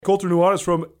Colter Nuanez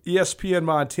from ESPN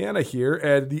Montana here,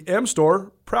 and the M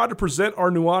Store, proud to present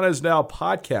our Nuanez Now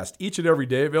podcast each and every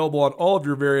day, available on all of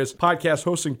your various podcast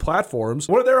hosting platforms.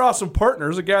 One of their awesome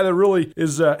partners, a guy that really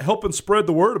is helping spread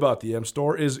the word about the M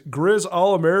Store, is Grizz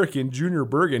All-American Junior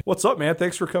Bergen. What's up, man?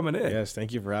 Thanks for coming in. Yes,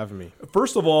 thank you for having me.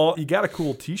 First of all, you got a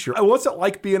cool t-shirt. What's it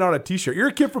like being on a t-shirt? You're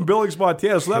a kid from Billings,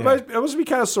 Montana, so that must be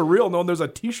kind of surreal knowing there's a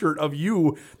t-shirt of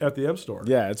you at the M Store.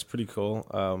 Yeah, it's pretty cool.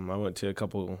 I went to a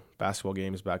couple basketball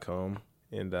games back home,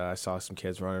 and I saw some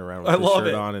kids running around with the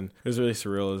shirt on, and it was really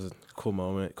surreal. It was a cool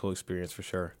moment, cool experience for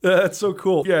sure. That's so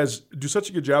cool. You guys do such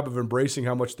a good job of embracing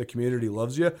how much the community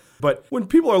loves you. But when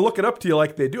people are looking up to you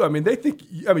like they do, they think,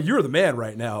 you're the man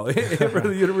right now for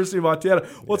the University of Montana.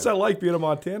 What's that like being a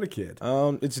Montana kid?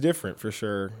 It's different for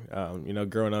sure.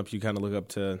 Growing up, you kind of look up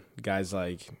to guys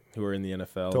like who are in the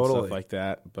NFL and stuff like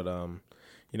that. But,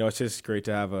 it's just great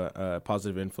to have a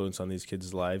positive influence on these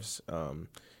kids' lives. I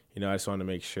just want to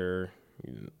make sure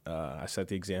I set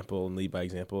the example and lead by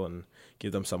example and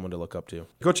give them someone to look up to.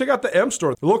 Go check out the M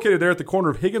Store. They're located there at the corner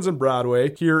of Higgins and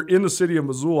Broadway here in the city of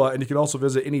Missoula, and you can also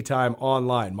visit anytime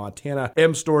online,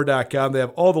 montanamstore.com. They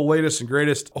have all the latest and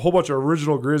greatest, a whole bunch of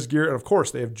original Grizz gear, and of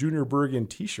course, they have Junior Bergen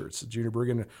t-shirts. Junior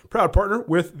Bergen, proud partner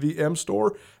with the M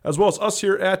Store, as well as us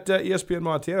here at ESPN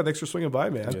Montana. Thanks for swinging by,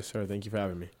 man. Yes, sir. Thank you for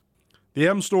having me. The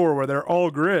M Store, where they're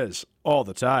all Grizz all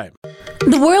the time.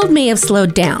 The world may have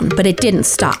slowed down, but it didn't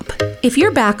stop. If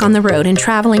you're back on the road and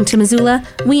traveling to Missoula,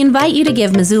 we invite you to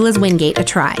give Missoula's Wingate a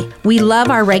try. We love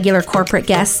our regular corporate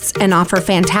guests and offer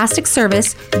fantastic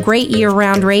service, great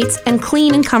year-round rates, and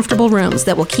clean and comfortable rooms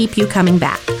that will keep you coming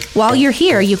back. While you're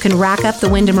here, you can rack up the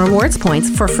Wyndham Rewards points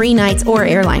for free nights or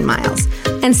airline miles.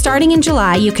 And starting in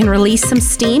July, you can release some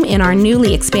steam in our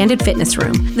newly expanded fitness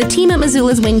room. The team at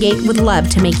Missoula's Wingate would love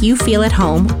to make you feel at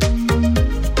home.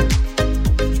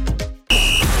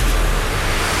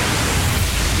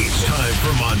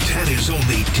 Montana's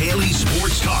only daily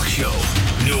sports talk show,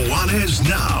 Nuanez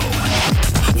Now.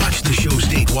 Watch the show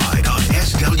statewide on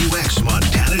SWX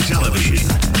Montana Television.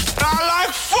 I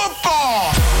like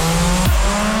football!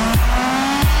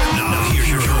 Now here's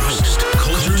your host,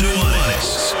 Colter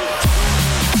Nuanez.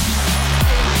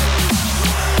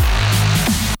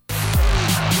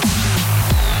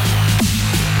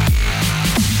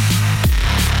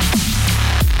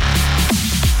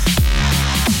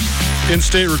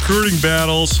 In-state recruiting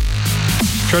battles,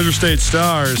 Treasure State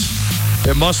Stars.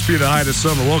 It must be the height of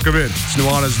summer. Welcome in. It's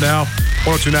Nuanez Now,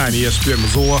 102.9 ESPN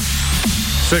Missoula.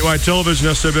 Statewide television,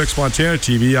 SWX Montana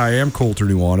TV. I am Colter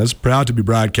Nuanez, proud to be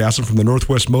broadcasting from the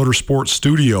Northwest Motorsport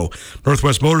Studio.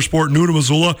 Northwest Motorsport, new to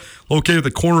Missoula, located at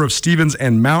the corner of Stevens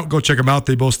and Mount. Go check them out.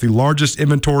 They boast the largest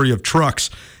inventory of trucks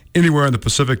anywhere in the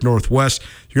Pacific Northwest.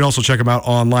 You can also check them out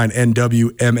online,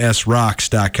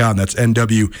 nwmsrocks.com. That's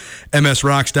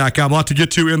nwmsrocks.com. A lot to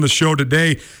get to in the show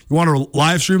today. You want to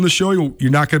live stream the show? You're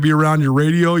not going to be around your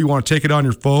radio. You want to take it on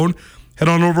your phone? Head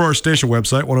on over to our station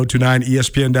website,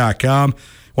 1029espn.com.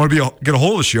 Want to get a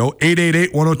hold of the show,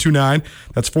 888-1029.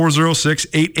 That's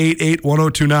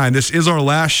 406-888-1029. This is our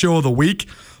last show of the week,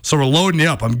 so we're loading you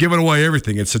up. I'm giving away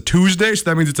everything. It's a Tuesday, so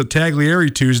that means it's a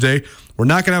Taglieri Tuesday. We're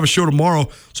not going to have a show tomorrow,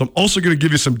 so I'm also going to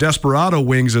give you some Desperado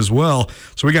wings as well.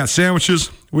 So we got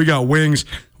sandwiches, we got wings,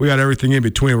 we got everything in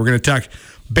between. We're going to talk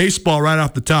baseball right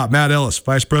off the top. Matt Ellis,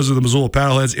 Vice President of the Missoula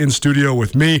Paddleheads, in studio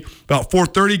with me. About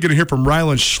 4:30, going to hear from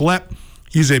Rylan Schlepp.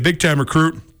 He's a big-time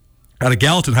recruit out of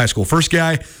Gallatin High School. First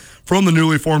guy from the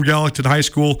newly formed Gallatin High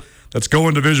School that's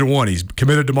going Division I. He's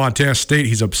committed to Montana State.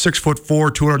 He's a 6'4",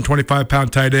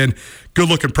 225-pound tight end,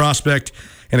 good-looking prospect,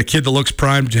 and a kid that looks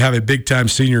primed to have a big-time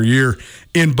senior year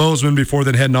in Bozeman before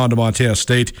then heading on to Montana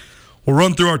State. We'll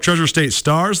run through our Treasure State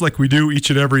Stars like we do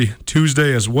each and every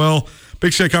Tuesday as well.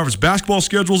 Big Sky Conference basketball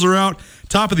schedules are out.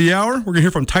 Top of the hour, we're going to hear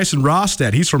from Tyson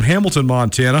Rostad. He's from Hamilton,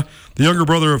 Montana, the younger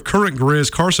brother of current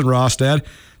Grizz Carson Rostad.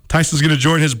 Tyson's going to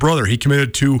join his brother. He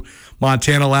committed to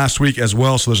Montana last week as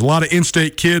well. So there's a lot of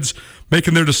in-state kids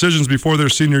making their decisions before their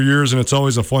senior years, and it's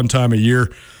always a fun time of year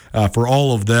for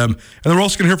all of them. And then we're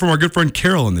also going to hear from our good friend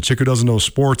Carolyn, the chick who doesn't know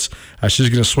sports. She's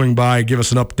going to swing by and give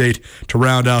us an update to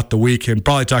round out the week and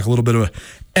probably talk a little bit of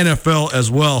NFL as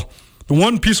well. The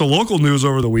one piece of local news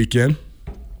over the weekend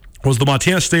was the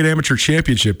Montana State Amateur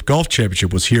Championship, Golf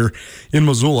Championship was here in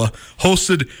Missoula,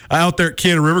 hosted out there at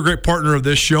Cannon River, great partner of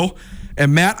this show.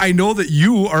 And Matt, I know that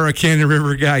you are a Canyon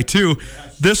River guy too.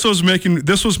 This was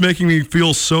making me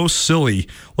feel so silly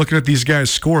looking at these guys'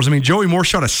 scores. I mean, Joey Moore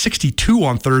shot a 62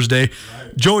 on Thursday.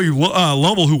 Right. Joey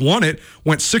Lovell, who won it,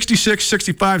 went 66,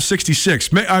 65, 66.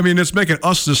 I mean, it's making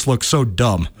us just look so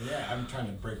dumb. Yeah, I'm trying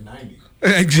to break 90.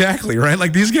 Exactly, right?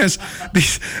 Like these guys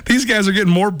are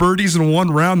getting more birdies in one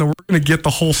round than we're to get the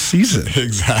whole season.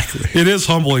 Exactly. It is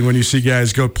humbling when you see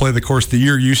guys go play the course that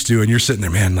you're used to, and you're sitting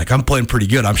there, man, like, I'm playing pretty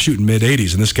good. I'm shooting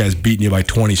mid-80s, and this guy's beating you by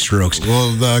 20 strokes.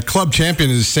 Well, the club champion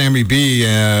is Sammy B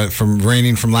from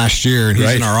reigning from last year, and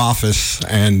he's in our office.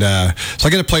 And so I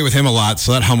get to play with him a lot,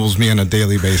 so that humbles me on a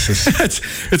daily basis.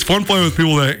 It's fun playing with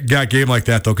people that got game like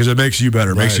that, though, because it makes you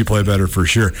better. It makes you play better for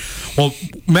sure. Well,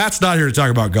 Matt's not here to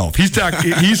talk about golf. He's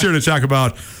here to talk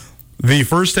about the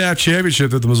first half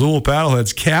championship that the Missoula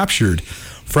Paddleheads captured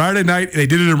Friday night. They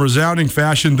did it in resounding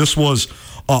fashion. This was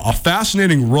a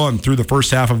fascinating run through the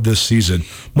first half of this season.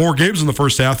 More games in the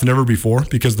first half than ever before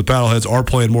because the Paddleheads are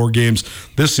playing more games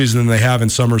this season than they have in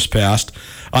summers past.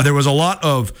 There was a lot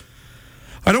of,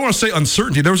 I don't want to say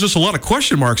uncertainty. There was just a lot of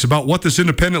question marks about what this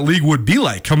independent league would be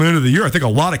like coming into the year. I think a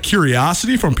lot of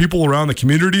curiosity from people around the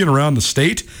community and around the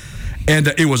state. And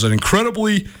it was an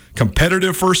incredibly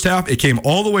competitive first half. It came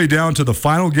all the way down to the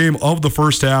final game of the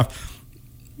first half.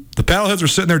 The Paddleheads are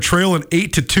sitting there trailing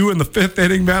 8-2 in the fifth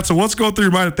inning, Matt. So what's going through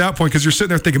your mind at that point? Because you're sitting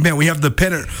there thinking, man, we have the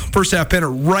pennant, first half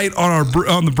pennant right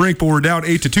on the brink, but we're down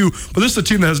 8-2. But this is a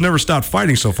team that has never stopped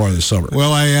fighting so far this summer.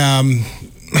 Well,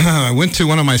 I went to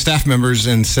one of my staff members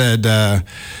and said,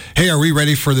 hey, are we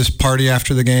ready for this party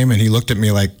after the game? And he looked at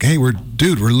me like, hey, we're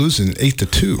losing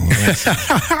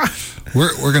 8-2.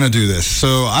 We're going to do this.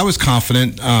 So I was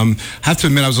confident. I have to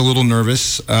admit I was a little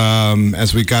nervous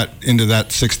as we got into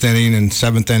that sixth inning and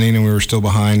seventh inning and we were still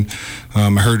behind. I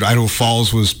heard Idaho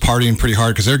Falls was partying pretty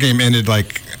hard because their game ended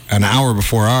like an hour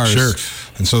before ours. Sure.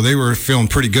 And so they were feeling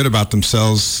pretty good about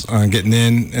themselves getting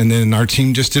in. And then our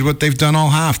team just did what they've done all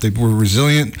half. They were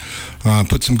resilient,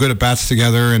 put some good at-bats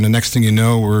together, and the next thing you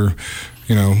know, we're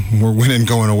winning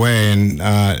going away, and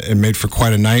it made for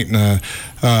quite a night. And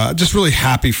just really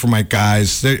happy for my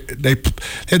guys. They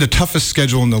had the toughest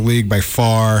schedule in the league by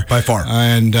far.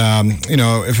 And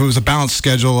if it was a balanced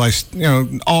schedule,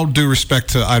 all due respect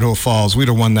to Idaho Falls, we'd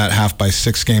have won that half by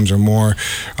 6 games or more.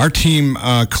 Our team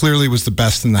clearly was the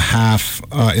best in the half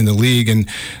in the league, and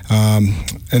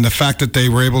the fact that they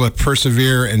were able to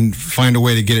persevere and find a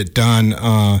way to get it done.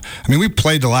 We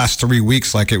played the last 3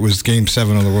 weeks like it was Game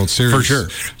 7 of the World Series. For sure.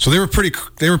 So they were pretty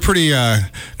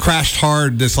crashed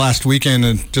hard this last weekend,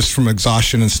 and just from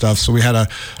exhaustion and stuff. So we had a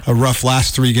rough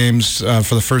last 3 games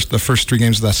for the first 3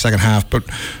 games of that second half. But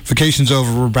vacation's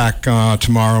over. We're back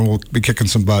tomorrow, and we'll be kicking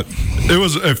some butt. It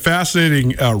was a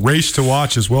fascinating race to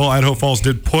watch as well. Idaho Falls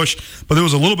did push, but there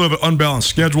was a little bit of an unbalanced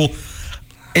schedule.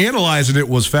 Analyzing it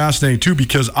was fascinating, too,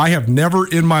 because I have never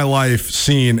in my life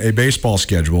seen a baseball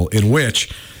schedule in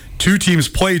which 2 teams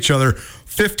play each other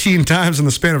 15 times in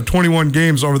the span of 21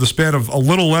 games over the span of a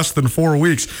little less than 4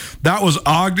 weeks. That was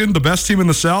Ogden, the best team in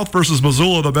the South, versus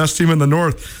Missoula, the best team in the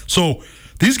North. So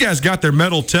these guys got their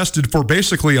mettle tested for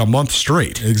basically a month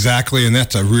straight. Exactly, and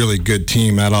that's a really good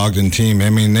team, that Ogden team.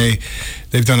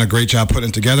 They've done a great job putting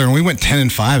it together, and we went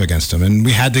 10-5 against them, and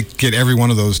we had to get every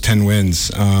one of those 10 wins.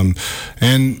 Some of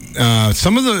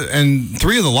the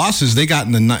 3 of the losses took it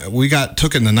in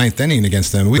the 9th inning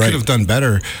against them. We could have done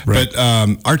better, but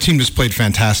our team just played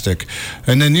fantastic.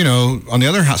 And then on the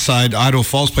other side, Idaho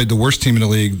Falls played the worst team in the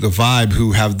league, the Vibe,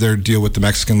 who have their deal with the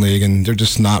Mexican League, and they're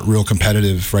just not real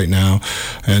competitive right now.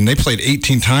 And they played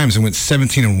 18 times and went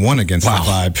 17-1 against the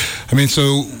Vibe.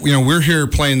 So we're here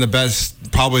playing the best,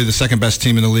 probably the second best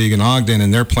team in the league in Ogden,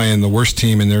 and they're playing the worst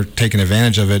team, and they're taking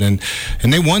advantage of it, and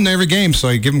they won every game, so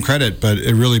I give them credit, but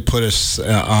it really put us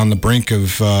on the brink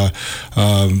of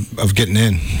getting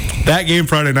in. That game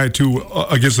Friday night too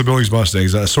against the Billings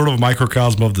Mustangs, sort of a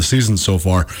microcosm of the season so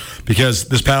far, because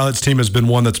this Paddleheads team has been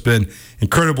one that's been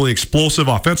incredibly explosive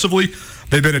offensively.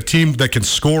 They've been a team that can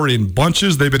score in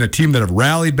bunches. They've been a team that have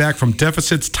rallied back from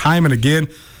deficits time and again.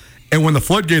 And when the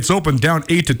floodgates opened down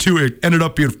 8-2, it ended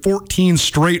up being 14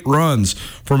 straight runs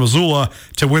for Missoula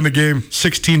to win the game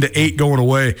 16-8 going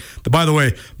away. By the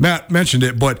way, Matt mentioned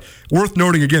it, but worth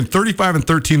noting again,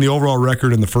 35-13 the overall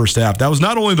record in the first half. That was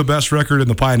not only the best record in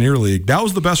the Pioneer League, that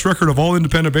was the best record of all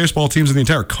independent baseball teams in the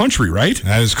entire country, right?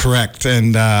 That is correct.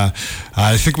 And I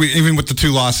think even with the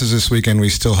 2 losses this weekend, we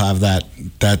still have that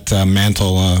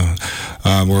mantle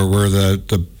where we're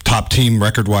the top team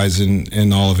record-wise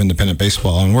in all of independent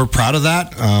baseball, and we're proud of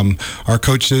that. Our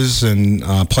coaches and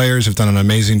players have done an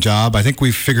amazing job. I think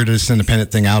we've figured this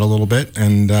independent thing out a little bit,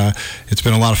 and it's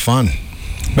been a lot of fun.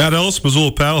 Matt Ellis,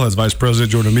 Missoula Paddleheads Vice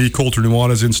President, joining me, Colter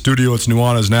Nuanez in studio. It's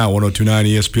Nuanez Now, 102.9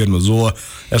 ESPN Missoula,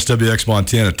 SWX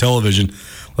Montana Television.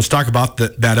 Let's talk about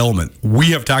that element.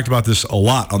 We have talked about this a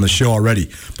lot on the show already,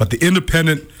 but the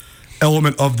independent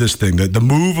element of this thing, the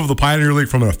move of the Pioneer League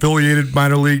from an affiliated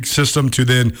minor league system to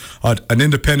then an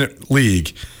independent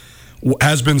league,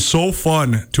 has been so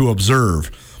fun to observe.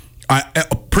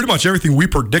 Pretty much everything we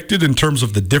predicted in terms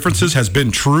of the differences has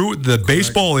been true. The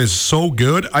baseball is so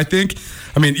good, I think.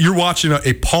 I mean, you're watching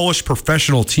a polished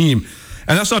professional team,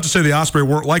 and that's not to say the Osprey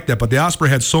weren't like that, but the Osprey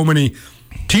had so many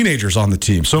teenagers on the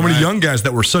team, so many young guys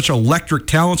that were such electric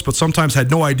talents, but sometimes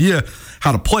had no idea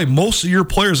how to play. Most of your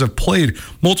players have played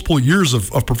multiple years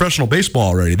of professional baseball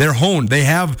already. They're honed. They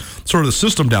have sort of the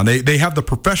system down. They have the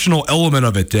professional element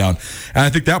of it down. And I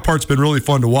think that part's been really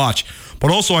fun to watch.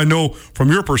 But also I know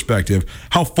from your perspective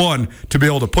how fun to be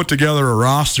able to put together a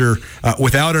roster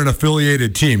without an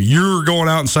affiliated team. You're going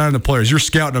out and signing the players. You're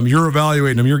scouting them. You're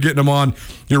evaluating them. You're getting them on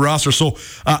your roster. So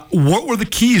what were the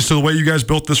keys to the way you guys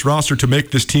built this roster to make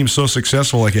this team so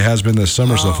successful like it has been this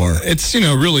summer so far? It's,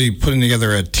 really putting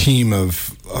together a team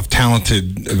of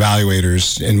talented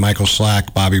evaluators in Michael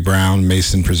Schlepp, Bobby Brown,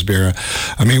 Mason Prisbira.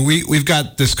 I mean, we've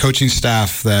got this coaching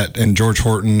staff and George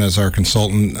Horton as our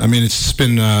consultant. I mean, it's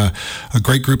been a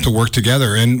great group to work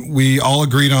together, and we all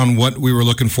agreed on what we were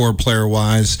looking for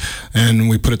player-wise, and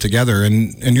we put it together.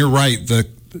 And you're right,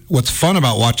 what's fun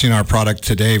about watching our product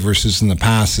today versus in the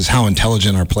past is how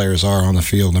intelligent our players are on the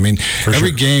field. I mean,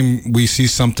 every game we see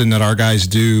something that our guys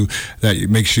do that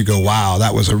makes you go, wow,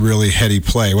 that was a really heady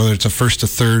play, whether it's a first to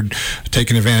third,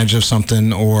 taking advantage of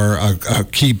something, or a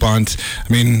key bunt.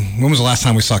 I mean, when was the last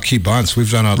time we saw key bunts? We've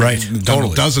done a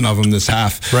dozen of them this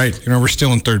half. Right. We're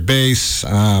still in third base.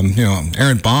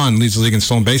 Aaron Bond leads the league in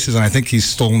stolen bases, and I think he's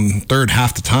stolen third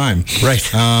half the time. Right.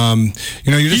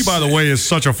 He, by the way, is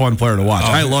such a fun player to watch.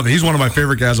 I love it. He's one of my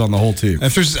favorite guys on the whole team.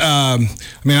 If there's,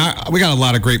 we got a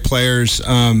lot of great players.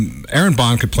 Aaron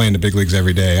Bond could play in the big leagues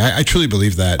every day. I truly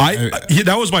believe that.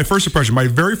 That was my first impression. My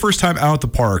very first time out at the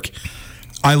park,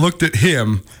 I looked at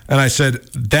him and I said,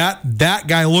 that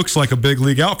guy looks like a big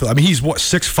league outfielder. I mean, he's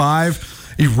 6'5".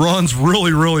 He runs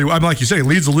really, really. I mean, like you say, he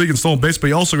leads the league in stolen base, but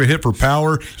he also can hit for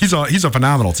power. He's a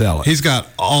phenomenal talent. He's got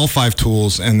all 5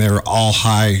 tools, and they're all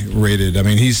high rated. I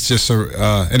mean, he's just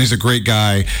and he's a great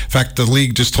guy. In fact, the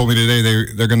league just told me today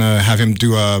they're going to have him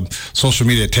do a social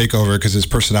media takeover because his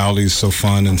personality is so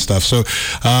fun and stuff. So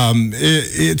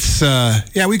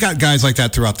we got guys like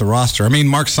that throughout the roster. I mean,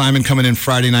 Mark Simon coming in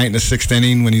Friday night in the 6th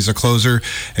inning when he's a closer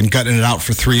and gutting it out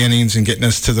for 3 innings and getting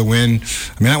us to the win.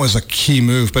 I mean, that was a key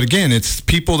move. But again, it's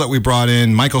people that we brought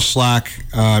in, Michael Schlepp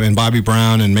and Bobby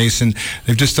Brown and Mason.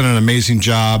 They've just done an amazing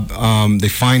job. They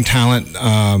find talent.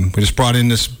 We just brought in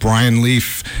this Brian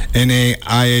Leaf,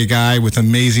 NAIA guy with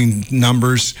amazing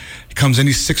numbers. He comes in,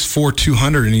 he's 6'4",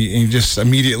 200, and he just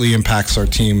immediately impacts our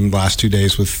team the last 2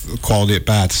 days with quality at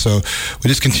bats. So we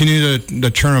just continue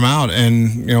to churn them out,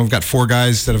 and we've got 4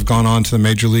 guys that have gone on to the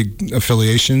major league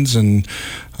affiliations, and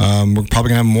we're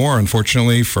probably going to have more,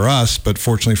 unfortunately for us, but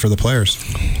fortunately for the players.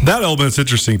 That element's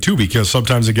interesting, too, because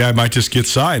sometimes a guy might just get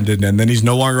signed, and then he's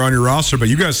no longer on your roster, but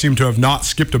you guys seem to have not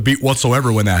skipped a beat whatsoever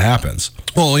when that happens.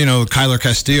 Well, Kyler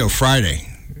Castillo, Friday.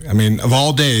 I mean, of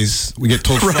all days, we get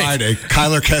told Friday,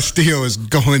 Kyler Castillo is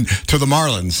going to the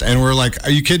Marlins. And we're like, are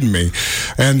you kidding me?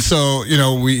 And so,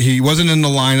 he wasn't in the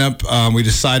lineup. We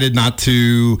decided not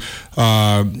to,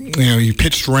 he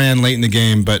pitched, ran late in the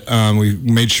game, but we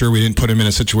made sure we didn't put him in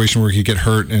a situation where he could get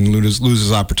hurt and lose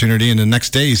his opportunity. And the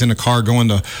next day, he's in a car going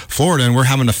to Florida, and we're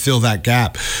having to fill that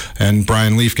gap. And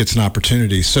Brian Leaf gets an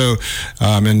opportunity. So,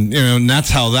 and that's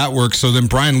how that works. So then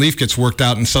Brian Leaf gets worked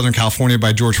out in Southern California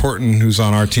by George Horton, who's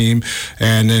on our team,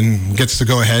 and then gets to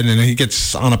go ahead, and then he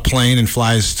gets on a plane and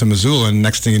flies to Missoula, and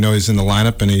next thing you know, he's in the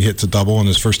lineup, and he hits a double on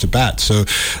his first at bat. So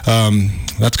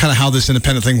that's kind of how this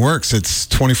independent thing works. It's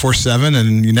 24/7,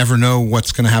 and you never know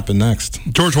what's going to happen next.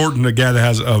 George Horton, a guy that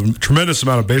has a tremendous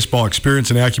amount of baseball experience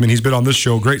and acumen. He's been on this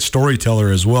show, great storyteller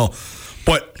as well.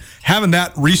 But having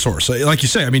that resource, like you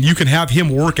say, I mean, you can have him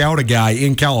work out a guy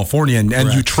in California,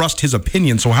 and you trust his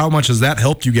opinion. So how much has that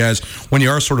helped you guys when you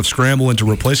are sort of scrambling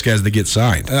to replace guys that get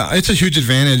signed? It's a huge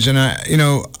advantage, and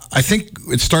I think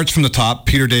it starts from the top.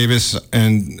 Peter Davis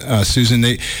and Susan,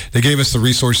 they gave us the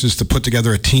resources to put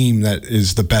together a team that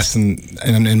is the best,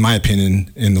 in my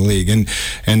opinion, in the league.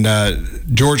 And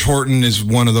George Horton is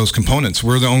one of those components.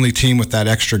 We're the only team with that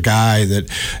extra guy that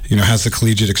has the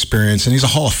collegiate experience, and he's a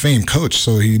Hall of Fame coach,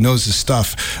 so he knows his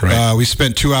stuff. Right. We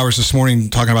spent 2 hours this morning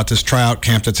talking about this tryout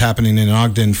camp that's happening in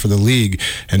Ogden for the league,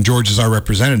 and George is our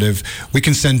representative. We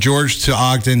can send George to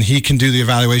Ogden. He can do the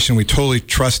evaluation. We totally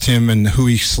trust him and who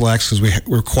he selects, because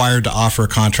we're required to offer a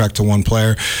contract to one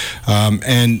player.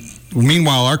 And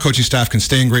meanwhile, our coaching staff can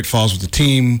stay in Great Falls with the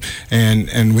team,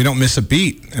 and we don't miss a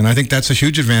beat. And I think that's a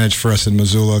huge advantage for us in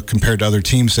Missoula compared to other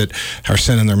teams that are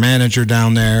sending their manager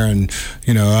down there. And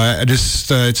I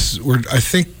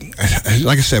think,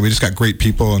 like I said, we just got great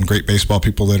people and great baseball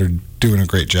people that are doing a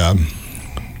great job.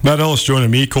 Matt Ellis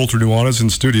joining me, Colter Nuanez in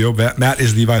studio. Matt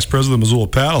is the vice president of Missoula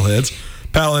Paddleheads.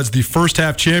 Paddleheads, the first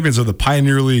half champions of the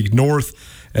Pioneer League North,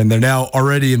 and they're now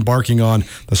already embarking on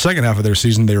the second half of their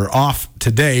season. They are off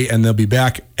today, and they'll be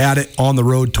back at it on the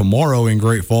road tomorrow in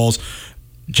Great Falls.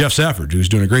 Jeff Safford, who's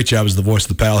doing a great job as the voice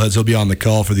of the Paddleheads, he'll be on the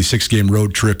call for the 6-game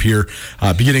road trip here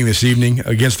beginning this evening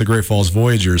against the Great Falls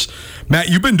Voyagers. Matt,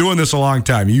 you've been doing this a long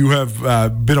time. You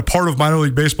have been a part of minor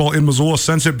league baseball in Missoula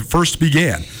since it first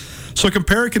began. So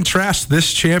compare and contrast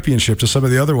this championship to some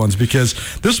of the other ones, because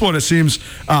this one, it seems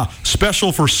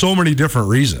special for so many different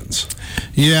reasons.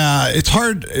 Yeah, it's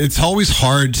hard. It's always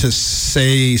hard to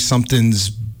say something's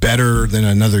better than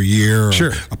another year. Or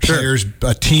sure.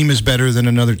 A team is better than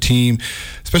another team,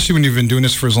 especially when you've been doing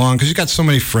this for as long, because you've got so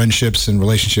many friendships and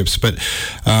relationships. But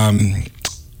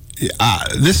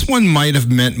this one might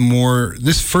have meant more.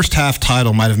 This first half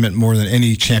title might have meant more than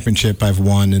any championship I've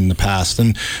won in the past.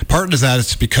 And part of that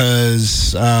is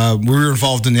because we were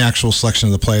involved in the actual selection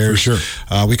of the players. For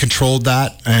sure. We controlled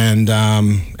that, and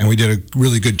we did a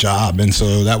really good job. And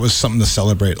so that was something to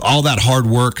celebrate. All that hard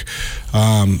work,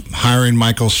 hiring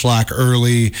Michael Schlepp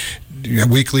early,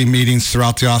 weekly meetings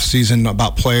throughout the offseason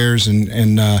about players,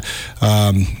 and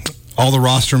all the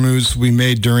roster moves we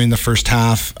made during the first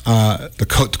half,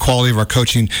 the quality of our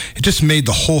coaching, it just made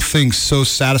the whole thing so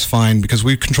satisfying because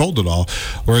we controlled it all.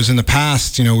 Whereas in the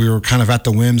past, we were kind of at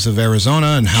the whims of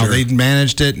Arizona and how they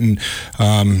managed it, and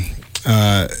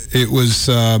it was.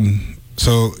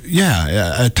 So,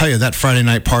 yeah, I tell you, that Friday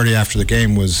night party after the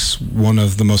game was one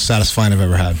of the most satisfying I've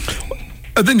ever had.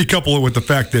 And then you couple it with the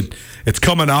fact that it's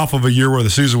coming off of a year where the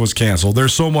season was canceled.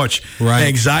 There's so much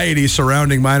anxiety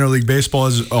surrounding minor league baseball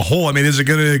as a whole. I mean, is it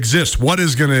going to exist? What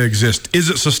is going to exist? Is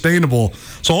it sustainable?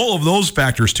 So all of those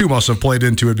factors, too, must have played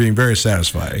into it being very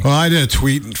satisfying. Well, I did a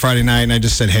tweet Friday night, and I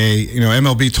just said, hey,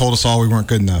 MLB told us all we weren't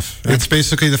good enough. That's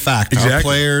basically the fact. Exactly. Our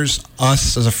players,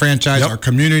 us as a franchise, our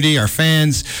community, our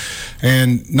fans,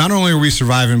 and not only are we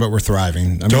surviving, but we're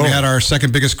thriving. I mean, we had our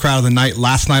second biggest crowd of the night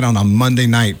last night on a Monday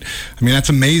night. I mean, that's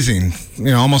amazing.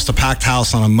 Almost a packed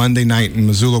house on a Monday night in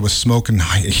Missoula with smoke and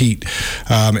heat.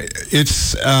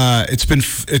 It's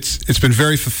been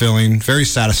very fulfilling, very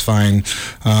satisfying.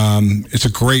 It's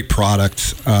a great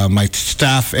product. My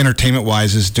staff,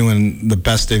 entertainment-wise, is doing the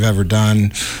best they've ever done.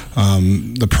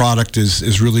 The product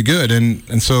is really good,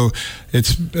 and so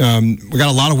it's we got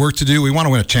a lot of work to do. We want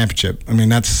to win a championship. I mean,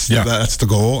 that's the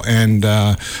goal, and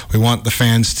we want the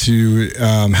fans to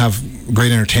have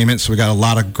great entertainment. So we got a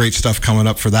lot of great stuff coming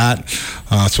up for that.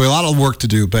 So a lot of work to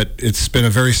do, but it's been a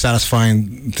very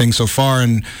satisfying thing so far.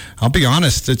 And I'll be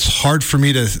honest, it's hard for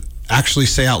me to actually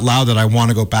say out loud that I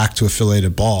want to go back to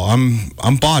affiliated ball.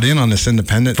 I'm bought in on this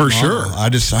independent for model. sure.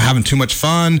 I'm having too much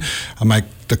fun. I'm like,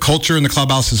 the culture in the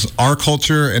clubhouse is our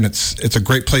culture, and it's a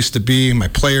great place to be. My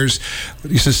players,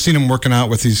 you just seen them working out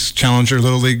with these Challenger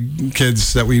Little League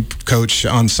kids that we coach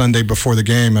on Sunday before the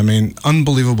game. I mean,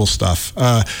 unbelievable stuff.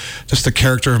 Just the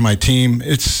character of my team,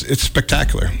 it's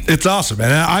spectacular. It's awesome,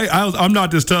 man. I'm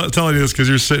not just telling you this because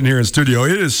you're sitting here in studio.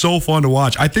 It is so fun to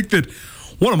watch. I think that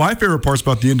one of my favorite parts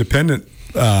about the independent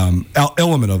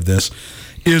element of this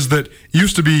is that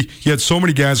used to be you had so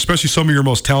many guys, especially some of your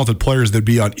most talented players, that'd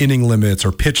be on inning limits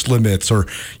or pitch limits, or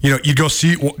you go to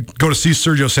see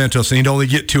Sergio Santos and he'd only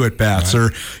get 2 at bats,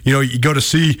 or you go to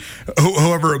see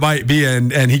whoever it might be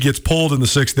and he gets pulled in the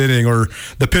 6th inning, or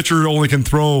the pitcher only can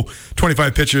throw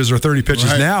 25 pitches or 30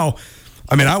 pitches. Now,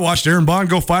 I mean, I watched Aaron Bond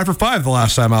go 5 for 5 the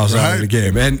last time I was out of the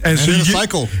game, and so you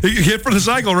cycle. You hit for the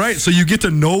cycle, right? So you get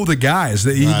to know the guys.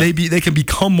 They can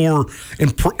become more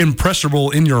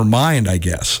impressible in your mind, I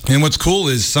guess. And what's cool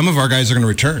is some of our guys are going to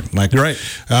return. Like,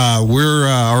 we're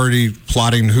already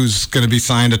plotting who's going to be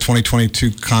signed a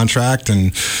 2022 contract,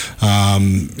 and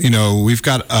we've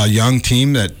got a young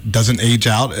team that doesn't age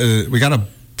out. We got a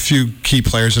few key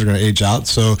players that are going to age out.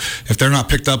 So if they're not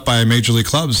picked up by major league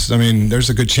clubs, I mean,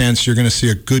 there's a good chance you're going to see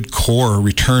a good core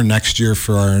return next year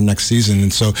for our next season.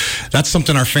 And so that's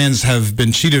something our fans have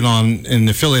been cheated on in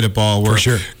affiliated ball, where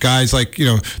guys like,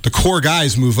 the core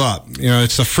guys move up.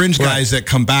 It's the fringe guys that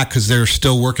come back because they're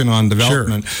still working on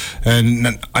development.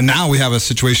 And now we have a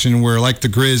situation where, like the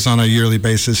Grizz on a yearly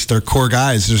basis, they're core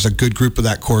guys. There's a good group of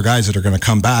that core guys that are going to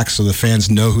come back, so the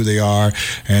fans know who they are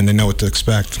and they know what to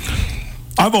expect.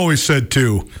 I've always said,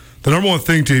 too, the number one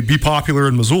thing to be popular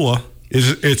in Missoula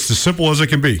is it's as simple as it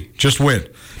can be. Just win.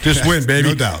 Just win, baby.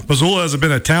 No doubt. Missoula has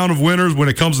been a town of winners when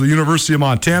it comes to the University of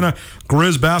Montana.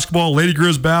 Grizz basketball, Lady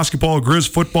Grizz basketball, Grizz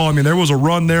football. I mean, there was a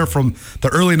run there from the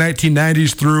early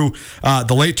 1990s through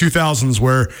the late 2000s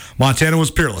where Montana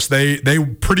was peerless. They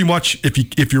pretty much,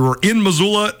 if you were in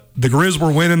Missoula the Grizz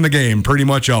were winning the game pretty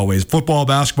much always. Football,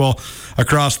 basketball,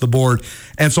 across the board.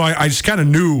 And so I just kind of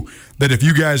knew that if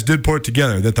you guys did put it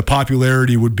together, that the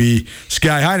popularity would be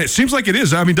sky high. And it seems like it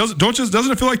is. I mean, doesn't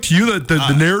it feel like to you that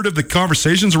the narrative, the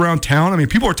conversations around town, I mean,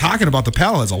 people are talking about the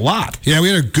Paddleheads a lot. Yeah, we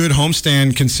had a good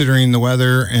homestand considering the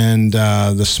weather and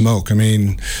the smoke. I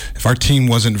mean, if our team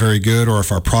wasn't very good or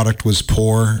if our product was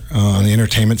poor on the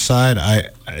entertainment side,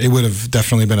 it would have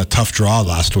definitely been a tough draw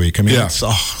last week. I mean,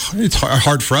 it's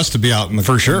hard for us to be out in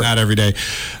that every day.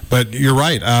 But you're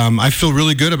right. I feel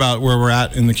really good about where we're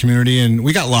at in the community, and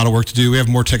we got a lot of work to do. We have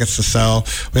more tickets to sell.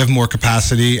 We have more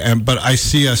capacity, but I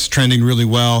see us trending really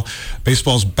well.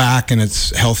 Baseball's back, and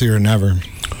it's healthier than ever.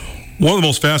 One of the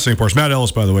most fascinating parts, Matt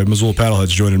Ellis, by the way, Missoula Paddleheads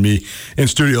joining me in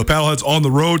studio. Paddleheads on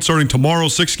the road starting tomorrow,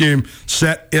 6-game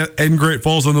set in Great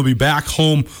Falls, and they'll be back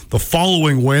home the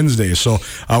following Wednesday. So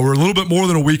we're a little bit more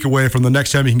than a week away from the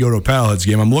next time you can go to a Paddleheads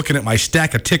game. I'm looking at my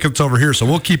stack of tickets over here, so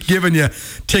we'll keep giving you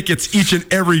tickets each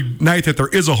and every night that there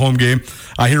is a home game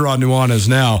here on Nuanez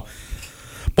now.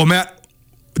 Well, Matt,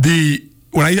 I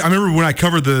remember when I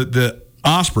covered the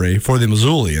Osprey for the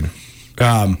Missoulian,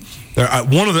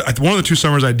 one of the 2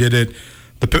 summers I did it,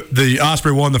 the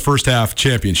Osprey won the first half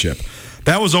championship.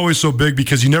 That was always so big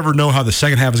because you never know how the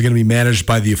second half is going to be managed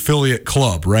by the affiliate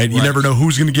club, right? You never know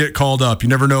who's going to get called up. You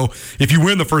never know if you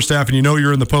win the first half and you know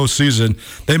you're in the postseason,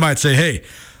 they might say, hey,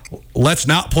 let's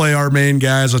not play our main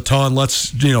guys a ton.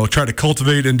 Let's try to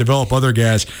cultivate and develop other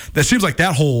guys. That seems like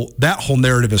that whole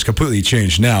narrative has completely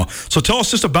changed now. So tell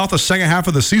us just about the second half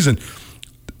of the season.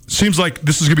 Seems like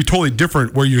this is going to be totally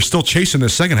different where you're still chasing the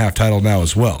second half title now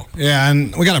as well. Yeah,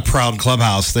 and we got a proud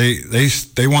clubhouse. They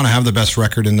want to have the best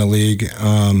record in the league.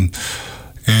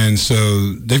 And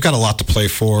so they've got a lot to play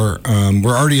for.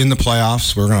 We're already in the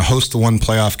playoffs. We're going to host the one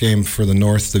playoff game for the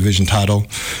North Division title.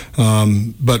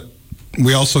 But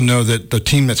we also know that the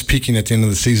team that's peaking at the end of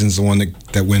the season is the one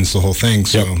that wins the whole thing.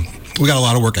 So we got a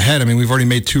lot of work ahead. I mean, we've already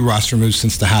made 2 roster moves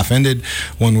since the half ended.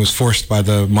 One was forced by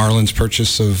the Marlins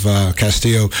purchase of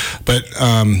Castillo. But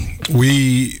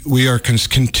we are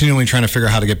continually trying to figure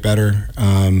out how to get better.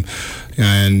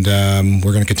 And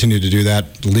we're going to continue to do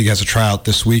that. The league has a tryout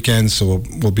this weekend, so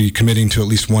we'll be committing to at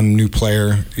least one new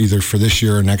player either for this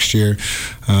year or next year.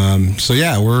 So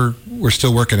yeah, we're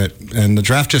still working it, and the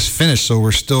draft just finished, so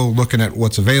we're still looking at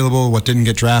what's available, what didn't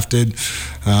get drafted,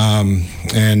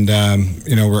 and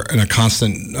we're in a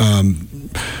constant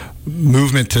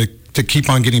movement to keep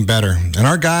on getting better. And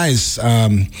our guys,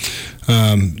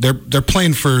 they're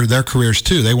playing for their careers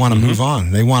too. They want to move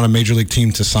on. They want a major league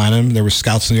team to sign them. There were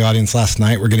scouts in the audience last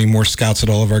night. We're getting more scouts at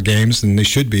all of our games, and they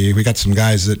should be. We got some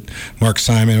guys that Mark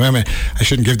Simon. I mean, I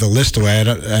shouldn't give the list away.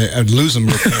 I'd lose them.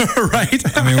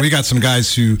 Right. I mean, we got some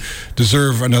guys who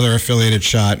deserve another affiliated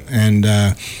shot, and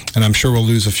I'm sure we'll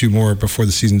lose a few more before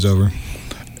the season's over.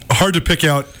 Hard to pick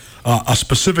out a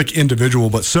specific individual,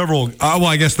 but several.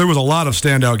 I guess there was a lot of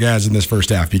standout guys in this first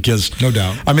half because, no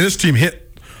doubt. I mean, this team hit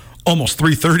almost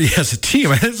 330 as a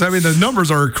team. I mean, the numbers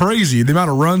are crazy. The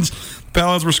amount of runs the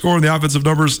Paddleheads were scoring, the offensive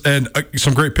numbers, and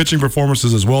some great pitching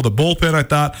performances as well. The bullpen, I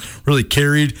thought, really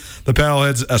carried the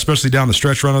Paddleheads, especially down the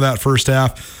stretch run of that first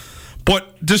half.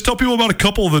 But just tell people about a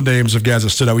couple of the names of guys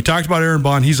that stood out. We talked about Aaron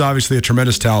Bond. He's obviously a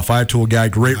tremendous talent, 5-tool guy,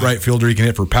 great right fielder. He can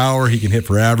hit for power. He can hit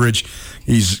for average.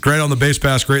 He's great on the base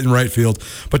pass, great in the right field.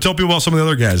 But tell people about some of the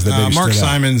other guys that maybe Mark stood out.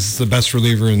 Simon's the best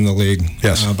reliever in the league,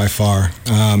 yes, by far.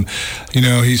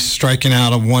 He's striking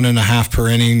out 1.5 per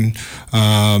inning.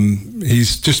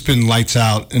 He's just been lights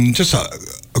out and just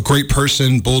a great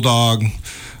person, bulldog.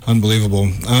 Unbelievable.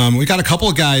 We got a couple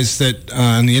of guys that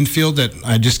in the infield that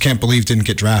I just can't believe didn't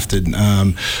get drafted.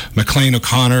 McLean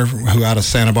O'Connor, who out of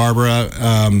Santa Barbara,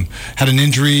 had an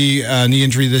injury, knee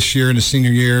injury this year in his senior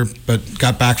year, but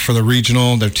got back for the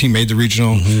regional. Their team made the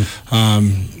regional.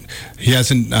 He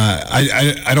hasn't.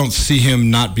 I don't see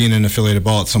him not being an affiliated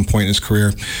ball at some point in his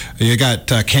career. You got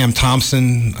Cam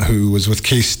Thompson, who was with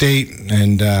K-State,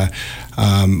 and a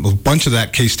bunch of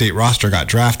that K-State roster got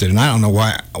drafted, and I don't know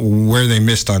where they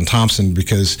missed on Thompson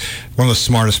because one of the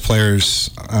smartest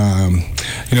players.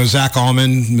 Zach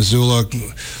Allman, Missoula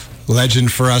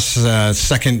legend for us.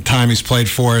 Second time he's played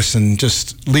for us, and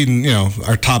just leading.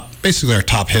 Our top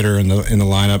hitter in the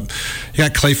lineup. You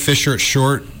got Clay Fisher at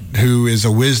short, who is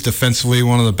a whiz defensively,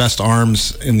 one of the best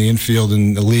arms in the infield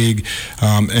in the league.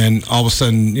 And all of a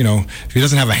sudden, if he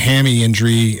doesn't have a hammy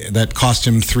injury that cost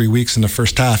him 3 weeks in the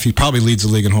first half, he probably leads the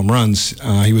league in home runs.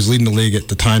 He was leading the league at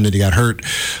the time that he got hurt.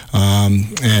 For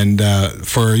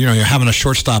having a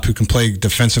shortstop who can play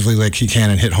defensively like he can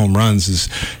and hit home runs is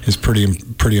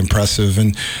pretty impressive.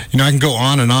 And I can go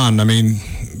on and on. I mean,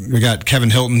 We got Kevin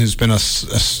Hilton, who's been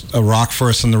a rock for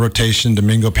us in the rotation.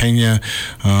 Domingo Pena.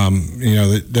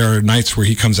 There are nights where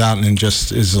he comes out and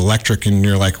just is electric, and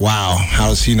you're like, wow,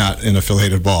 how is he not in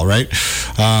affiliated ball, right?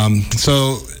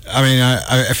 So, I mean,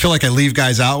 I feel like I leave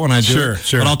guys out when I do it.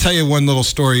 Sure. But I'll tell you one little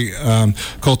story,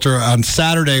 Coulter. On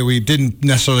Saturday, we didn't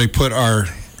necessarily put our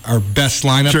best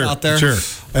lineup out there. Sure.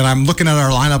 And I'm looking at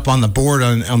our lineup on the board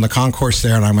on the concourse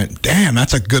there, and I went, damn,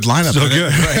 that's a good lineup. So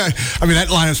good. Right? I mean, that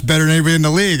lineup's better than anybody in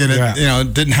the league. And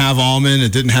it didn't have Allman,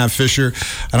 it didn't have Fisher.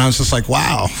 And I was just like,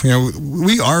 wow,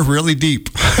 we are really deep.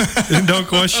 No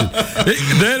question.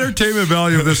 The entertainment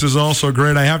value of this is also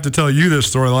great. I have to tell you this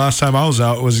story. The last time I was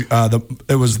out, it was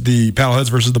the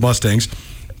Paddleheads versus the Mustangs.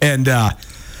 And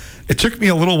it took me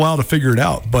a little while to figure it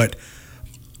out, but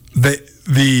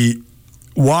the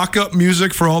walk-up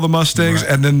music for all the Mustangs,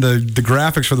 and then the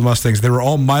graphics for the Mustangs, they were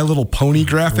all My Little Pony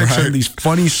graphics and these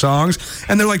funny songs,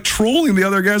 and they're like trolling the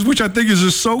other guys, which I think is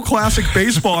just so classic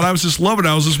baseball, and I was just loving it.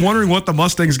 I was just wondering what the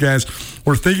Mustangs guys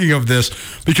were thinking of this,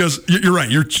 because you're right,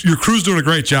 your crew's doing a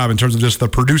great job in terms of just the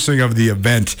producing of the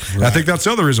event. And I think that's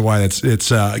the other reason why it's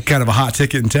kind of a hot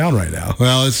ticket in town right now.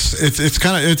 Well,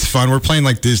 it's fun. We're playing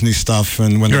like Disney stuff,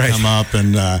 and when they come up,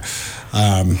 and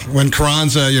when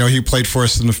Carranza, he played for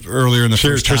us earlier in the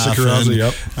first half.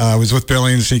 Carranza, I was with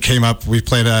Billings. He came up. We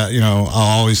played I'll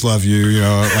Always Love You.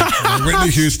 Like Whitney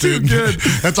Houston. Good.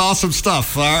 That's awesome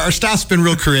stuff. Our staff's been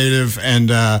real creative,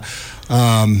 and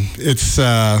it's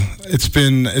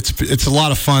a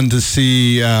lot of fun to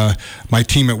see my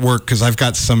team at work, because I've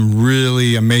got some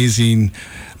really amazing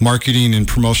marketing and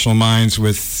promotional minds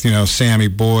with Sammy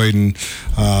Boyd and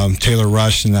Taylor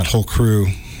Rush and that whole crew.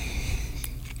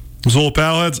 Missoula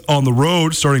Paddleheads on the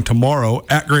road starting tomorrow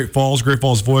at Great Falls. Great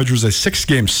Falls Voyagers, a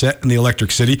 6-game set in the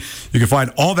Electric City. You can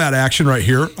find all that action right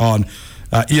here on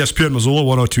ESPN Missoula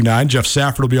 1029. Jeff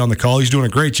Safford will be on the call. He's doing a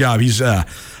great job. He's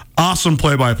awesome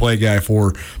play-by-play guy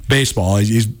for baseball.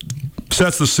 He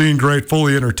sets the scene great,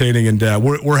 fully entertaining, and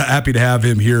we're happy to have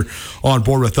him here on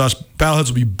board with us. Paddleheads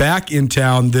will be back in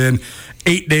town then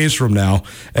 8 days from now.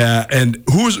 And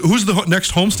who's the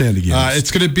next homestand again?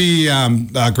 It's going to be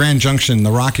Grand Junction.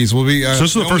 The Rockies will be. So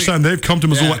this is the first time they've come to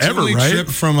Missoula ever, right? Trip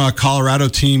from a Colorado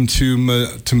team to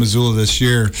Missoula this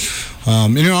year.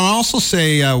 I'll also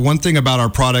say one thing about our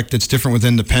product that's different with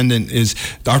independent is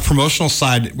our promotional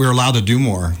side. We're allowed to do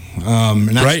more, and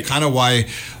that's kind of why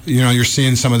you're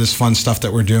seeing some of this fun stuff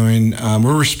that we're doing.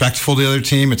 We're respectful to the other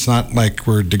team. It's not like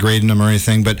we're degrading them or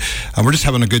anything, but we're just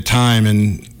having a good time.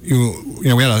 And we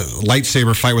had a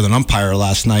lightsaber fight with an umpire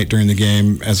last night during the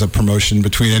game as a promotion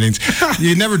between innings.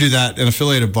 You'd never do that in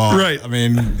affiliated ball. Right. I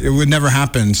mean, it would never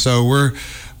happen. So we're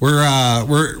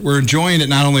enjoying it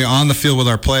not only on the field with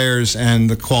our players and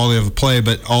the quality of the play,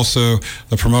 but also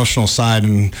the promotional side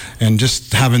and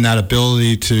just having that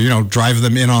ability to drive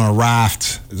them in on a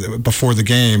raft before the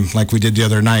game like we did the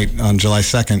other night on July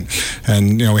 2nd.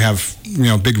 And we have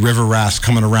big river rafts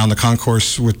coming around the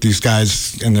concourse with these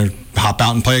guys, and they're hop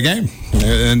out and play a game.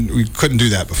 And we couldn't do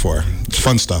that before. It's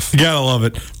fun stuff. You gotta love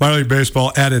it. Minor League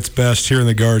Baseball at its best here in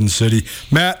the Garden City.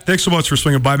 Matt, thanks so much for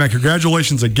swinging by, man.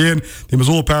 Congratulations again. The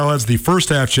Missoula Paddleheads, the first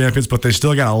half champions, but they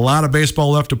still got a lot of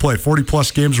baseball left to play.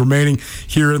 40-plus games remaining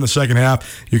here in the second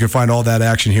half. You can find all that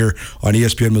action here on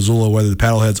ESPN Missoula, whether the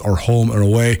Paddleheads are home or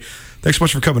away. Thanks so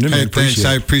much for coming in. Hey, thanks.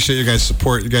 I appreciate you guys'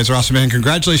 support. You guys are awesome, man.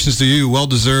 Congratulations to you. Well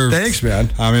deserved. Thanks,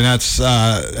 man. I mean, that's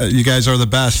you guys are the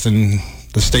best, and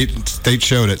the state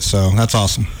showed it, so that's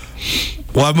awesome.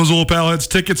 We'll have Missoula Paddleheads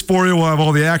tickets for you. We'll have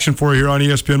all the action for you here on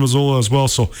ESPN Missoula as well,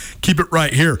 so keep it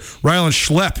right here. Rylan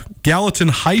Schlepp, Gallatin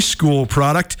High School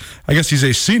product. I guess he's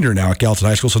a senior now at Gallatin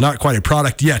High School, so not quite a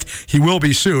product yet. He will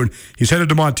be soon. He's headed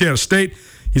to Montana State.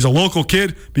 He's a local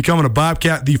kid, becoming a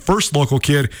Bobcat, the first local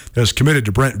kid that is committed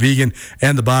to Brent Vegan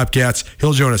and the Bobcats.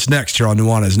 He'll join us next here on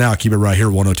Nuanez Now. Keep it right here,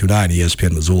 102.9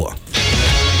 ESPN Missoula.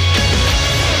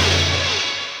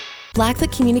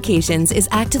 Blackfoot Communications is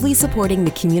actively supporting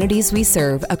the communities we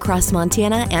serve across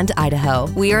Montana and Idaho.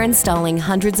 We are installing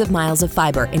hundreds of miles of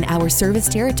fiber in our service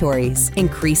territories,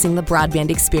 increasing the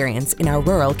broadband experience in our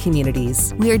rural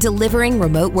communities. We are delivering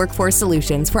remote workforce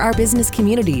solutions for our business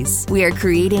communities. We are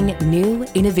creating new,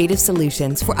 innovative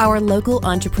solutions for our local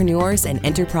entrepreneurs and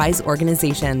enterprise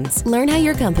organizations. Learn how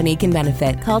your company can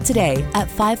benefit. Call today at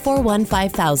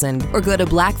 541-5000 or go to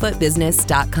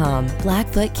blackfootbusiness.com.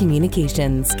 Blackfoot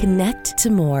Communications. Connect to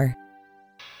more.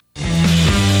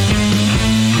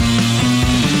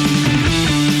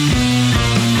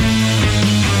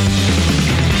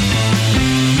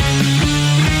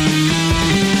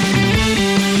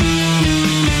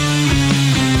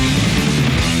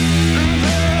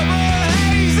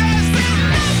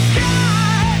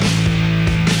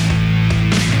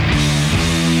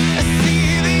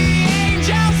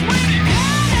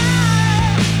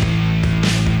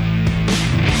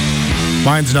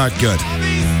 Mine's not good.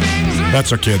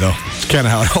 That's okay, though. It's kind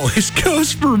of how it always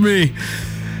goes for me.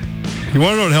 You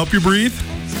want to know what help you breathe?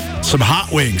 Some hot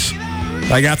wings.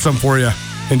 I got some for you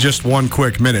in just one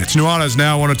quick minute. It's Nuanez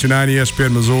now, 102.9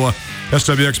 ESPN Missoula,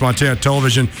 SWX Montana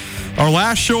Television. Our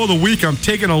last show of the week, I'm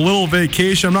taking a little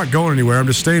vacation. I'm not going anywhere. I'm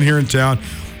just staying here in town.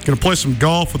 Going to play some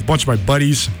golf with a bunch of my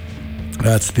buddies.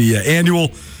 That's the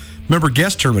annual member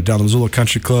guest tournament down at the Missoula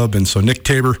Country Club. And so Nick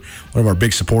Tabor, one of our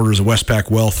big supporters of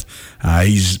Westpac Wealth,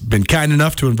 he's been kind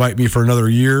enough to invite me for another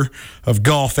year of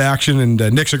golf action. And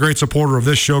Nick's a great supporter of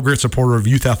this show, great supporter of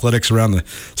youth athletics around the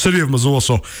city of Missoula.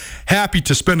 So happy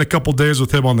to spend a couple days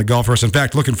with him on the golf course. In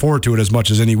fact, looking forward to it as much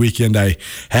as any weekend I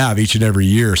have each and every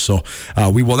year. So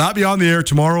we will not be on the air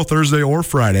tomorrow, Thursday, or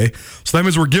Friday. So that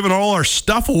means we're giving all our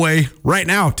stuff away right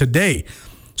now, today.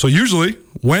 So usually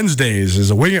Wednesdays is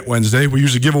a Wing It Wednesday. We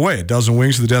usually give away a dozen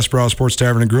wings to the Desperado Sports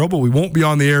Tavern and Grill, but we won't be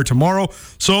on the air tomorrow.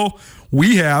 So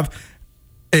we have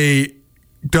a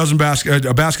basket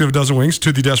of a dozen wings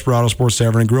to the Desperado Sports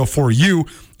Tavern and Grill for you.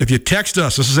 If you text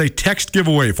us, this is a text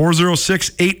giveaway,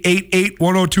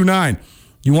 406-888-1029.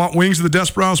 You want wings to the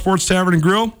Desperado Sports Tavern and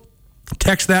Grill?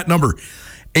 Text that number,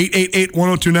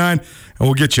 888-1029, and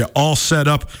we'll get you all set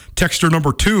up. Texter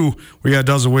number 2, we got a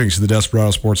dozen wings to the Desperado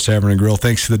Sports Tavern and Grill.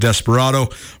 Thanks to the Desperado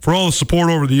for all the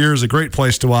support over the years. A great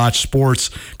place to watch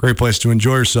sports, great place to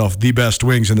enjoy yourself. The best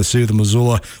wings in the city of the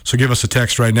Missoula. So give us a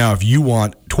text right now if you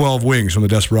want 12 wings from the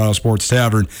Desperado Sports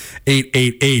Tavern,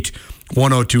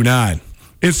 888-1029.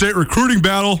 In-state recruiting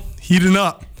battle heating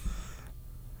up.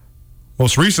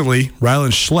 Most recently, Rylan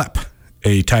Schlepp,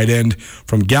 a tight end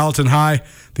from Gallatin High,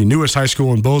 the newest high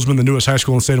school in Bozeman, the newest high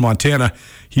school in the state of Montana.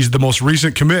 He's the most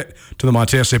recent commit to the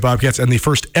Montana State Bobcats and the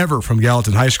first ever from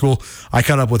Gallatin High School. I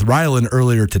caught up with Rylan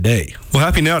earlier today. Well,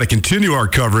 happy now to continue our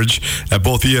coverage at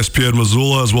both ESPN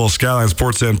Missoula as well as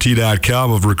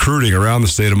SkylineSportsMT.com of recruiting around the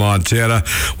state of Montana.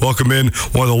 Welcome in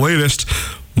one of the latest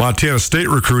Montana State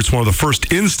recruits, one of the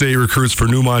first in-state recruits for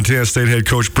new Montana State head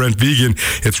coach Brent Vigen.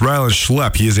 It's Rylan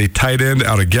Schlepp. He is a tight end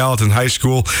out of Gallatin High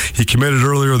School. He committed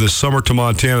earlier this summer to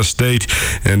Montana State,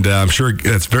 and I'm sure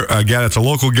that's a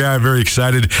local guy. Very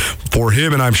excited for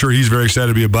him, and I'm sure he's very excited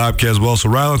to be a Bobcat as well. So,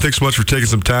 Rylan, thanks so much for taking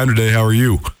some time today. How are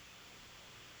you?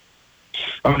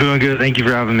 I'm doing good. Thank you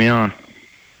for having me on.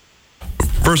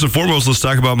 First and foremost, let's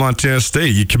talk about Montana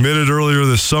State. You committed earlier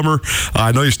this summer.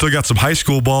 I know you still got some high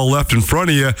school ball left in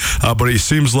front of you, but it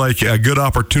seems like a good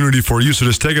opportunity for you. So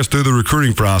just take us through the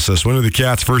recruiting process. When did the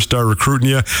Cats first start recruiting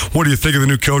you? What do you think of the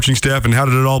new coaching staff, and how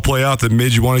did it all play out that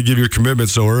made you want to give your commitment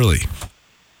so early?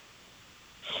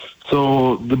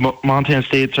 So the Montana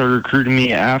State started recruiting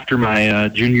me after my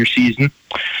junior season.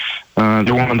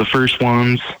 They're one of the first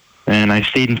ones, and I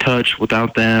stayed in touch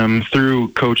without them through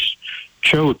Coach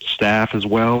Choate's staff as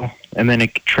well, and then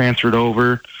it transferred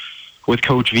over with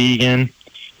Coach Vigen.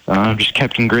 Just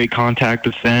kept in great contact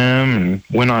with them and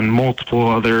went on multiple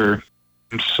other,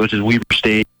 such as Weber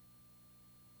State,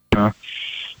 a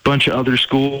bunch of other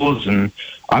schools, and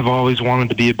I've always wanted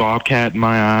to be a Bobcat in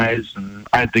my eyes, and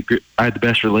I had the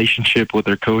best relationship with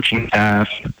their coaching staff.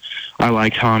 I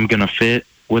liked how I'm going to fit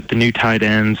with the new tight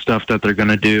end stuff that they're going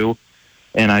to do,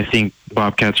 and I think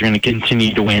Bobcats are going to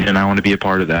continue to win, and I want to be a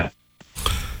part of that.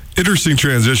 Interesting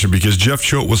transition because Jeff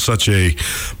Choate was such a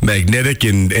magnetic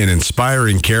and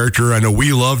inspiring character. I know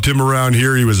we loved him around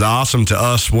here. He was awesome to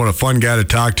us. What a fun guy to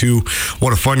talk to.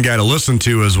 What a fun guy to listen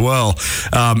to as well.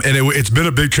 And it's been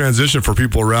a big transition for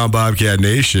people around Bobcat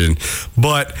Nation.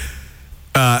 But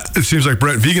it seems like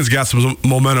Brent Vigen's got some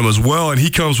momentum as well, and he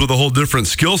comes with a whole different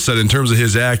skill set in terms of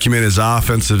his acumen, his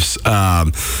offensive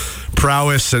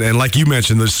prowess, and like you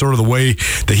mentioned, there's sort of the way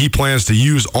that he plans to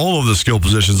use all of the skill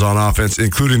positions on offense,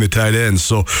 including the tight ends.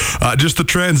 So just the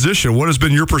transition, what has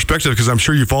been your perspective? Because I'm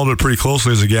sure you followed it pretty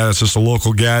closely as a guy that's just a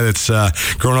local guy that's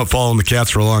grown up following the Cats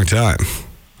for a long time.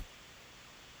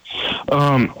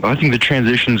 I think the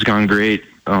transition's gone great.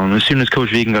 As soon as Coach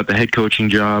Vigen got the head coaching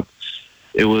job,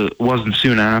 it wasn't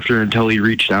soon after until he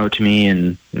reached out to me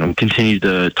and continued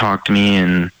to talk to me,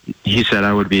 and he said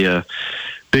I would be a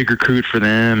big recruit for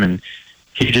them, and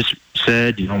he just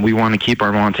said, we want to keep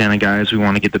our Montana guys. We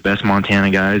want to get the best Montana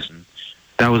guys, and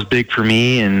that was big for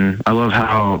me, and I love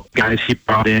how guys he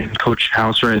brought in. Coach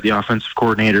Housewright, the offensive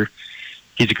coordinator,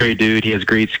 he's a great dude. He has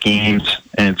great schemes,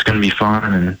 and it's going to be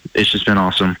fun, and it's just been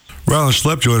awesome. Rylan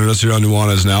Schlepp joining us here on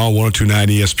Nuanez now, 102.9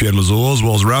 ESPN Missoula, as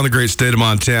well as around the great state of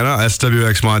Montana,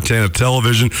 SWX Montana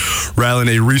Television. Rylan,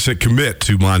 a recent commit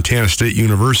to Montana State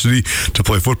University to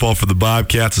play football for the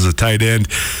Bobcats as a tight end.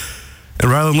 And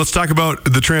Rylan, let's talk about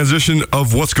the transition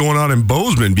of what's going on in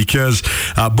Bozeman, because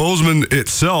Bozeman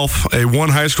itself, a one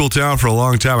high school town for a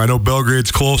long time. I know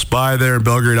Belgrade's close by there, and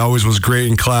Belgrade always was great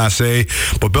in Class A,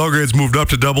 but Belgrade's moved up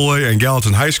to AA, and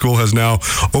Gallatin High School has now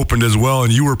opened as well,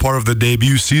 and you were part of the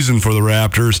debut season for the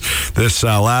Raptors this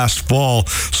last fall.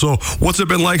 So what's it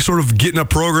been like sort of getting a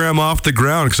program off the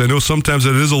ground? Because I know sometimes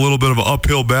it is a little bit of an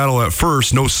uphill battle at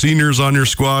first. No seniors on your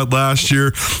squad last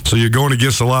year, so you're going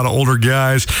against a lot of older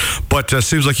guys, but it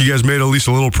seems like you guys made at least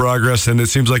a little progress, and it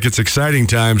seems like it's exciting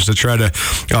times to try to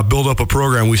build up a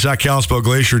program. We saw Kalispell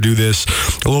Glacier do this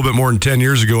a little bit more than 10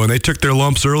 years ago, and they took their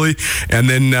lumps early and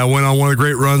then went on one of the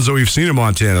great runs that we've seen in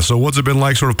Montana. So what's it been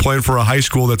like sort of playing for a high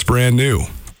school that's brand new?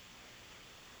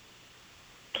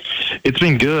 It's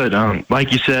been good.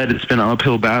 Like you said, it's been an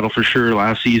uphill battle for sure.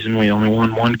 Last season, we only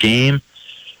won one game,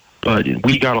 but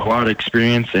we got a lot of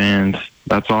experience, and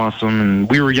that's awesome. And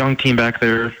we were a young team back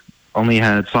there. Only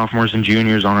had sophomores and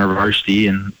juniors on our varsity,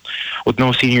 and with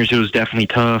no seniors, it was definitely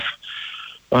tough.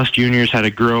 Us juniors had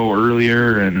to grow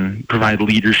earlier and provide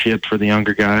leadership for the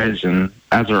younger guys, and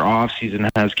as our off-season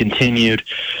has continued,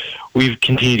 we've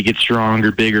continued to get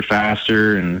stronger, bigger,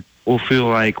 faster, and we'll feel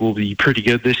like we'll be pretty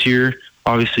good this year.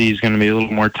 Obviously, it's going to be a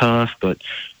little more tough, but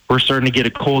we're starting to get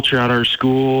a culture at our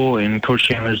school, and Coach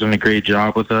Chandler's done a great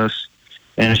job with us,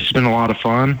 and it's just been a lot of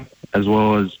fun as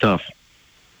well as tough.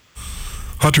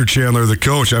 Hunter Chandler, the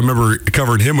coach, I remember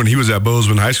covering him when he was at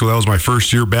Bozeman High School. That was my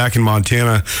first year back in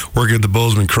Montana working at the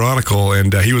Bozeman Chronicle,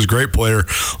 and he was a great player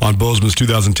on Bozeman's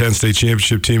 2010 state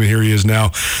championship team, and here he is now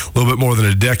a little bit more than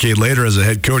a decade later as a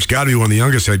head coach. Got to be one of the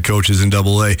youngest head coaches in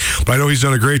AA, but I know he's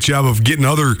done a great job of getting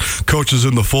other coaches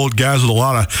in the fold, guys with a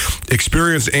lot of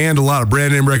experience and a lot of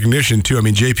brand name recognition, too. I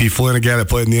mean, J.P. Flynn, a guy that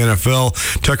played in the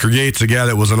NFL, Tucker Gates, a guy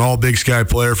that was an all-Big Sky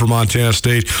player for Montana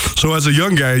State. So as a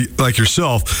young guy like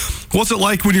yourself, what's it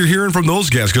like when you're hearing from those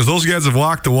guys? Because those guys have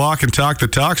walked the walk and talked the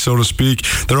talk, so to speak.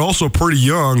 They're also pretty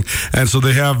young, and so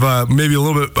they have maybe a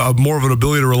little bit more of an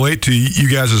ability to relate to you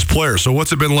guys as players. So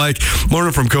what's it been like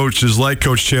learning from coaches like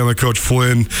Coach Chandler, Coach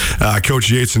Flynn,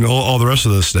 Coach Yates, and all the rest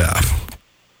of the staff?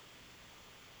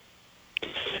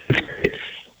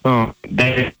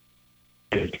 They,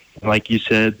 like you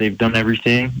said, they've done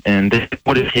everything, and they know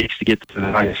what it takes to get to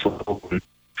the highest level and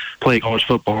play college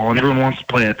football, and everyone wants to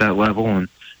play at that level, and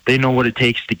they know what it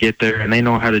takes to get there, and they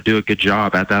know how to do a good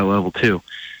job at that level too.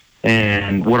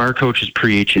 And what our coaches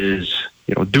preach is,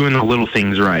 doing the little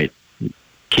things right,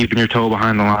 keeping your toe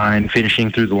behind the line,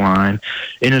 finishing through the line,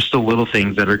 and it's the little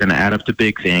things that are going to add up to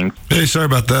big things. Hey, sorry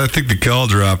about that. I think the call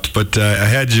dropped, but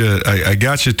I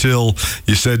got you till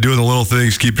you said doing the little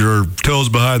things, keep your toes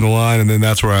behind the line, and then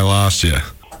that's where I lost you.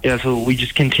 Yeah, so we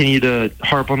just continue to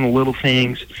harp on the little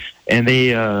things, and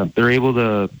they're able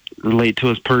to relate to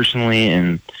us personally,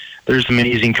 and there's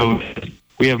amazing coaches.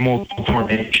 We have multiple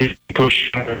formations.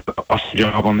 Coach does an awesome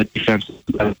job on the defensive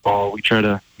side of the ball. We try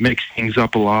to mix things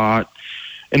up a lot,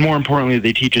 and more importantly,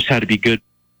 they teach us how to be good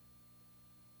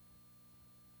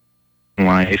in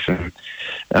life, and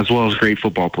as well as great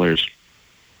football players.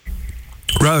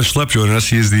 Rylan Schlepp joining us.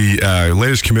 He is the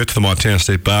latest commit to the Montana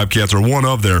State Bobcats, or one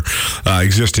of their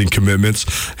existing commitments,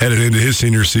 headed into his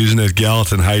senior season at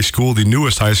Gallatin High School, the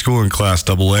newest high school in Class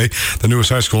AA, the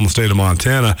newest high school in the state of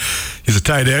Montana. He's a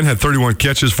tight end, had 31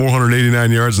 catches,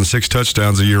 489 yards, and 6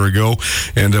 touchdowns a year ago,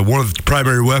 and one of the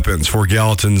primary weapons for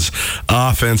Gallatin's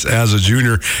offense as a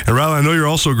junior. And Rylan, I know you're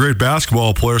also a great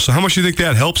basketball player, so how much do you think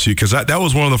that helps you? Because that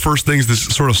was one of the first things that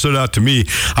sort of stood out to me.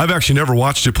 I've actually never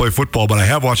watched you play football, but I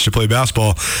have watched you play basketball,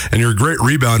 and you're a great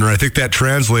rebounder. I think that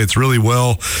translates really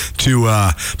well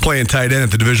to playing tight end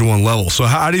at the Division I level. So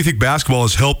how do you think basketball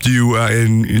has helped you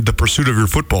in the pursuit of your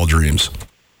football dreams?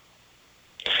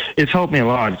 It's helped me a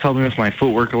lot. It's helped me with my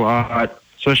footwork a lot,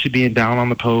 especially being down on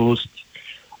the post,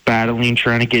 battling,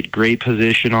 trying to get great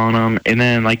position on them. And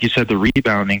then, like you said, the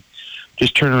rebounding,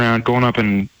 just turn around, going up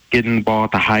and getting the ball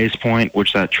at the highest point,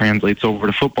 which that translates over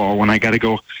to football when I got to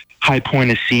go high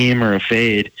point a seam or a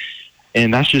fade.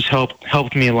 And that's just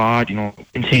helped me a lot,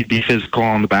 continue to be physical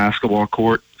on the basketball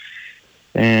court.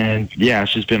 And, yeah,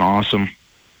 it's just been awesome.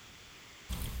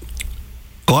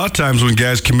 A lot of times when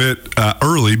guys commit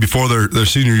early, before their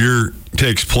senior year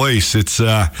takes place, it's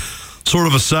sort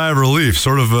of a sigh of relief,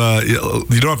 you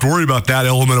don't have to worry about that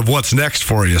element of what's next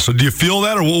for you. So do you feel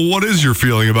that, or what is your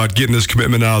feeling about getting this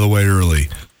commitment out of the way early?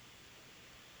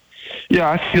 Yeah,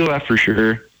 I feel that for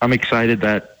sure. I'm excited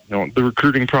that the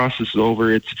recruiting process is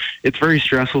over. It's very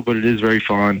stressful, but it is very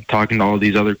fun talking to all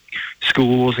these other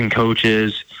schools and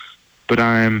coaches. But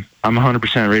I'm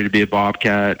 100% ready to be a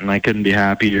Bobcat, and I couldn't be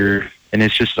happier. And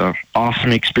it's just an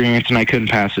awesome experience, and I couldn't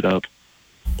pass it up.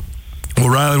 Well,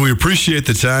 Rylan, we appreciate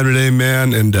the time today,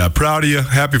 man, and proud of you.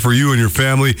 Happy for you and your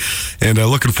family, and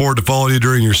looking forward to following you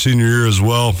during your senior year as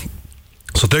well.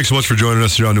 So thanks so much for joining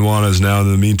us here on Nuanez now.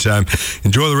 In the meantime,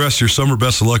 enjoy the rest of your summer.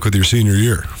 Best of luck with your senior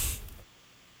year.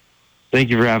 Thank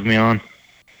you for having me on.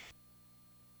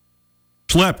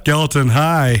 Schlepp, Gallatin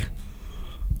High,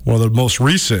 one of the most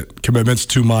recent commitments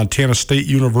to Montana State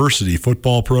University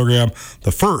football program,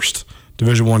 the first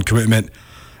Division I commitment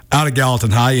out of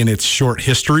Gallatin High in its short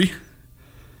history.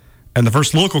 And the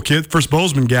first local kid, first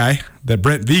Bozeman guy that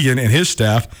Brent Vegan and his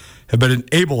staff have been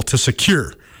able to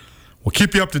secure. We'll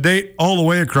keep you up to date all the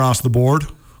way across the board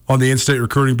on the in-state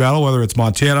recruiting battle, whether it's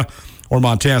Montana or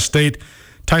Montana State.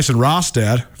 Tyson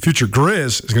Rostad, future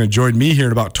Grizz, is going to join me here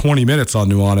in about 20 minutes on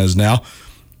Nuanez Now,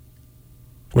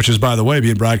 which is, by the way,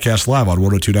 being broadcast live on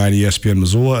 102.9 ESPN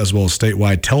Missoula, as well as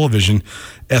statewide television,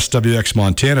 SWX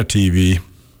Montana TV.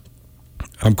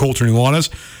 I'm Colter Nuanez,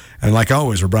 and like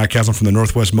always, we're broadcasting from the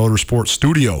Northwest Motorsports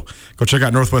studio. Go check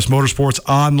out Northwest Motorsports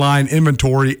online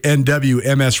inventory,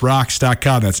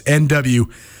 nwmsrocks.com. That's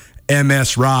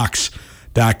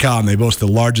nwmsrocks.com. They boast the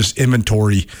largest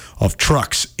inventory of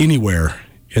trucks anywhere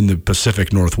in the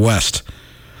Pacific Northwest.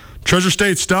 Treasure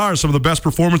State Stars, some of the best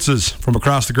performances from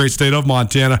across the great state of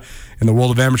Montana in the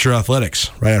world of amateur athletics.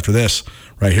 Right after this,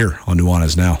 right here on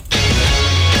Nuanez Now.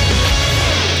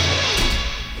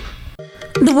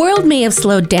 The world may have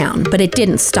slowed down, but it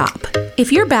didn't stop.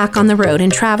 If you're back on the road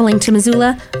and traveling to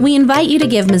Missoula, we invite you to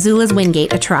give Missoula's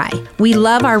Wingate a try. We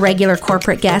love our regular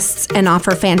corporate guests and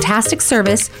offer fantastic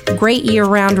service, great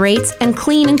year-round rates, and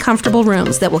clean and comfortable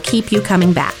rooms that will keep you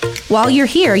coming back. While you're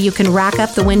here, you can rack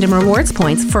up the Wyndham Rewards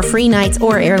points for free nights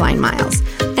or airline miles.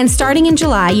 And starting in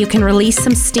July, you can release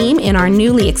some steam in our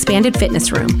newly expanded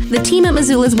fitness room. The team at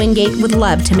Missoula's Wingate would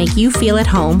love to make you feel at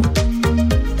home.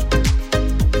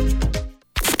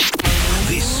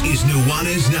 Is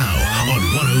Nuanez Now on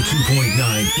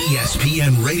 102.9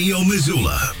 ESPN Radio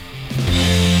Missoula.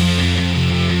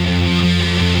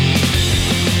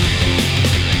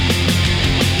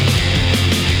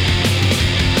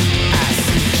 I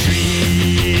see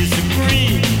trees of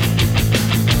green,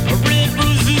 red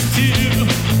roses too.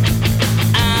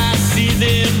 I see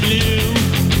them blue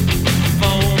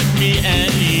for me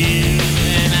and you,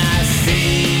 and I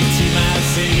say to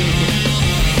myself,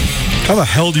 how the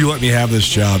hell do you let me have this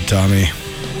job, Tommy?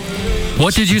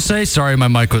 What did you say? Sorry, my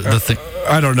mic was the thing.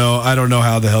 I don't know. I don't know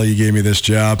how the hell you gave me this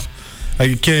job. I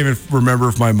can't even remember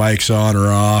if my mic's on or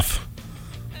off.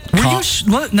 Now,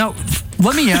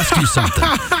 let me ask you something.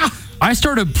 I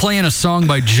started playing a song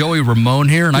by Joey Ramone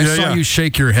here, and I saw you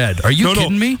shake your head. Are you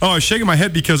kidding me? Oh, I was shaking my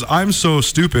head because I'm so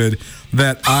stupid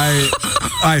that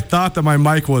I thought that my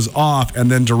mic was off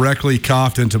and then directly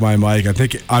coughed into my mic. I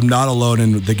think I'm not alone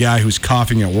in the guy who's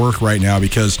coughing at work right now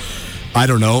because, I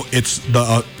don't know, it's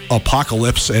the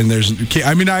apocalypse and I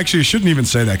actually shouldn't even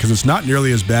say that because it's not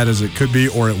nearly as bad as it could be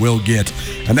or it will get.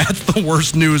 And that's the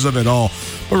worst news of it all.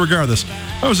 But regardless,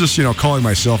 I was just, calling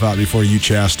myself out before you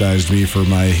chastised me for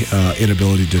my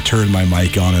inability to turn my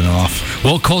mic on and off.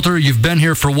 Well, Colter, you've been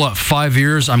here for 5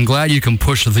 years? I'm glad you can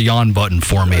push the on button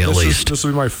for me at least. This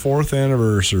will be my 4th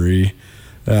anniversary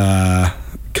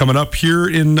coming up here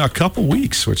in a couple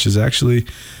weeks, which is actually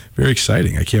very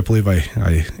exciting. I can't believe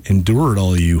I endured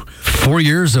all of you. 4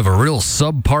 years of a real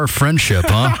subpar friendship,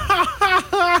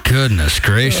 huh? Goodness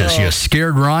gracious, you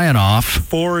scared Ryan off.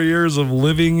 4 years of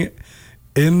living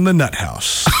in the nut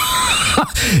house.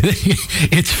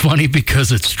 It's funny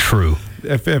because it's true.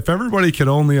 If everybody could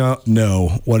only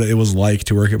know what it was like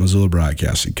to work at Missoula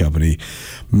Broadcasting Company,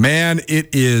 man,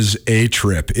 it is a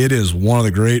trip. It is one of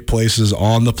the great places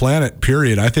on the planet,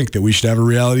 period. I think that we should have a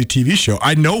reality TV show.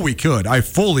 I know we could. I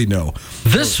fully know.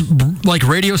 This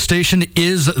radio station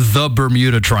is the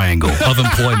Bermuda Triangle of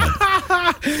employment.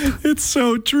 It's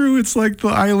so true. It's like the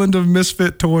island of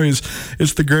misfit toys.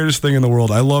 It's the greatest thing in the world.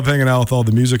 I love hanging out with all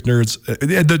the music nerds.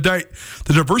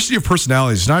 The diversity of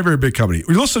personalities. It's not a very big company.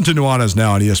 We listen to Nuanez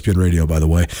Now on ESPN Radio, by the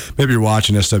way. Maybe you're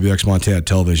watching SWX Montana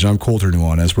Television. I'm Colter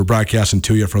Nuanez. We're broadcasting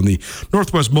to you from the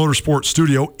Northwest Motorsports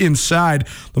studio inside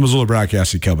the Missoula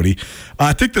Broadcasting Company.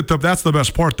 I think that that's the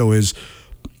best part, though, is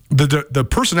the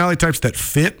personality types that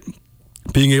fit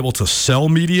being able to sell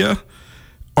media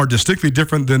are distinctly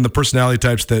different than the personality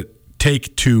types that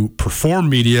take to perform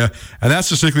media, and that's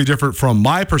distinctly different from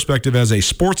my perspective as a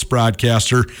sports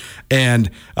broadcaster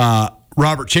and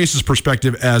Robert Chase's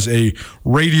perspective as a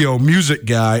radio music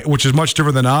guy, which is much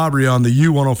different than Aubrey on the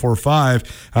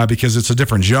U1045 because it's a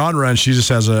different genre and she just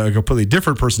has a completely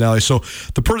different personality. So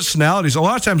the personalities, a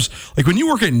lot of times, like when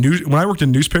I worked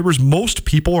in newspapers, most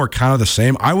people are kind of the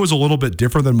same. I was a little bit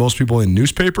different than most people in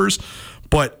newspapers,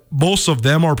 but most of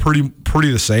them are pretty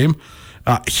the same.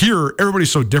 Here,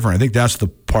 everybody's so different. I think that's the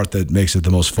part that makes it the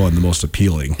most fun, the most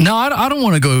appealing. No, I don't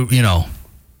want to go,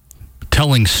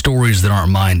 telling stories that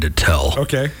aren't mine to tell.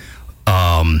 Okay.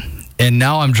 And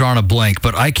now I'm drawing a blank,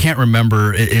 but I can't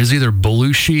remember. It was either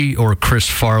Belushi or Chris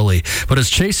Farley. But has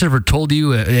Chase ever told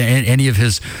you any of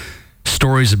his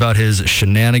stories about his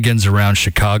shenanigans around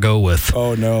Chicago with...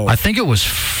 Oh, no. I think it was,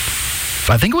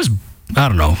 I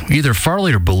don't know, either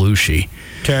Farley or Belushi.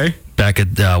 Okay. Back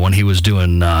at when he was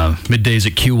doing middays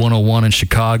at Q101 in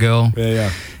Chicago.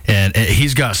 Yeah. And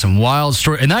he's got some wild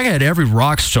stories. And that guy had every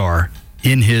rock star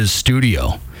in his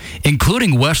studio,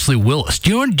 including Wesley Willis.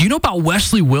 Do you know about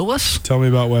Wesley Willis? Tell me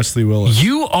about Wesley Willis.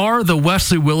 You are the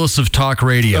Wesley Willis of talk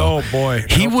radio. Oh boy,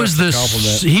 he was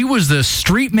the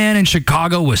street man in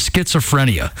Chicago with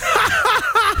schizophrenia.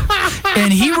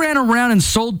 And he ran around and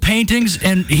sold paintings,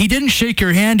 and he didn't shake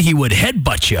your hand, he would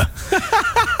headbutt you.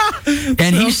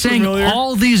 And he sang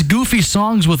all these goofy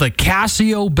songs with a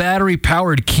Casio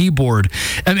battery-powered keyboard.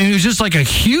 I mean, it was just like a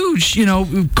huge,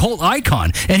 cult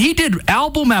icon. And he did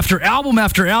album after album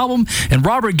after album, and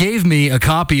Robert gave me a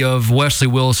copy of Wesley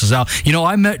Willis's album.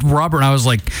 I met Robert when I was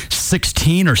like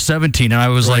 16 or 17, and I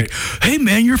was like, hey,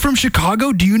 man, you're from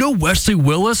Chicago? Do you know Wesley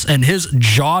Willis? And his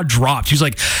jaw dropped. He's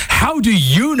like, how do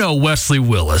you know Wesley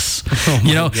Willis?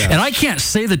 And I can't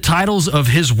say the titles of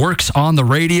his works on the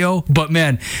radio, but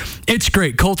man, it's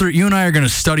great. Coulter, you and I are going to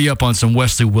study up on some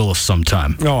Wesley Willis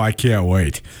sometime. Oh, I can't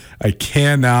wait. I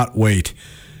cannot wait.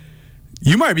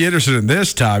 You might be interested in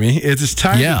this, Tommy. It's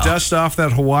time to dust off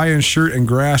that Hawaiian shirt and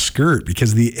grass skirt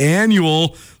because the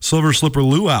annual Silver Slipper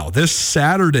Luau this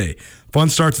Saturday. Fun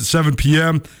starts at 7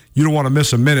 p.m. You don't want to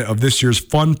miss a minute of this year's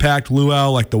fun-packed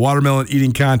luau, like the watermelon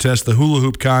eating contest, the hula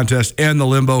hoop contest, and the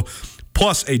limbo,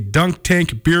 plus a dunk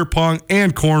tank, beer pong,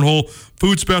 and cornhole,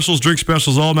 food specials, drink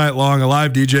specials all night long, a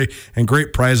live DJ, and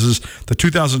great prizes. The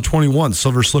 2021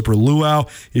 Silver Slipper Luau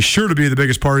is sure to be the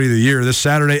biggest party of the year this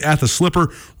Saturday at the Slipper,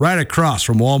 right across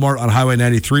from Walmart on Highway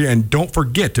 93. And don't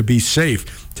forget to be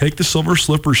safe. Take the Silver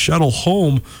Slipper shuttle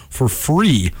home for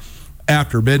free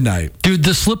after midnight. Dude,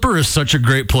 the Slipper is such a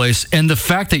great place, and the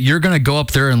fact that you're going to go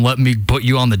up there and let me put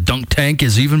you on the dunk tank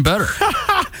is even better.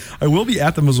 I will be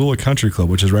at the Missoula Country Club,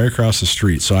 which is right across the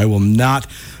street, so I will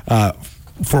not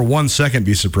for 1 second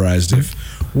be surprised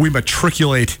if we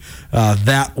matriculate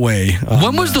that way.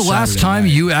 When was the last time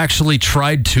you actually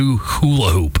tried to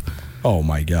hula hoop? Oh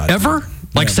my God. Ever?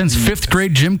 Like since fifth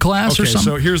grade gym class or something?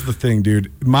 So here's the thing,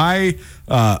 dude. My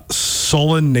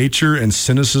sullen nature and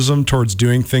cynicism towards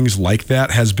doing things like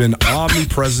that has been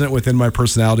omnipresent within my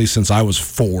personality since I was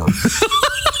 4.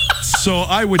 So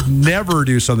I would never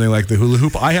do something like the hula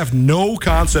hoop. I have no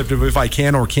concept of if I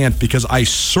can or can't because I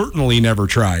certainly never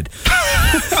tried.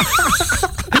 This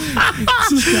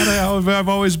is kind of how I've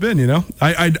always been,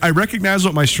 I recognize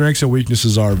what my strengths and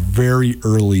weaknesses are very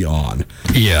early on.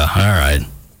 Yeah, all right.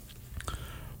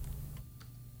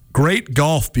 Great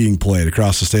golf being played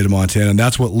across the state of Montana, and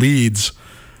that's what leads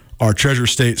our Treasure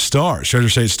State Stars. Treasure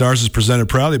State Stars is presented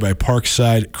proudly by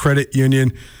Parkside Credit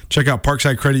Union. Check out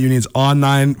Parkside Credit Union's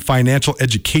online financial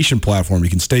education platform. You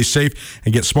can stay safe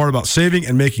and get smart about saving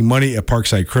and making money at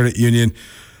Parkside Credit Union.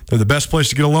 They're the best place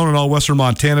to get a loan in all Western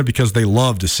Montana because they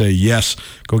love to say yes.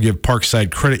 Go give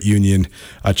Parkside Credit Union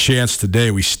a chance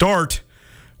today. We start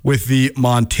with the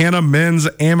Montana Men's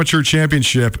Amateur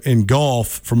Championship in golf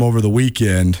from over the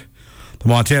weekend. The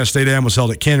Montana State Am was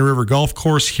held at Canyon River Golf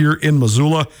Course here in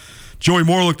Missoula. Joey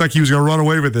Moore looked like he was going to run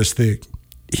away with this thing.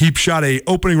 He shot a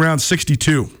opening round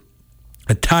 62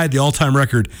 and tied the all-time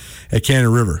record at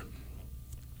Canyon River.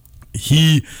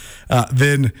 He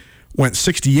then went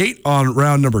 68 on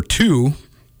round number 2,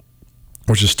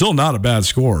 which is still not a bad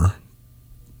score.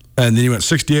 And then he went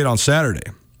 68 on Saturday.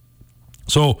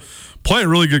 So playing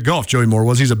really good golf, Joey Moore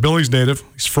was. He's a Billings native.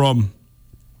 He's playing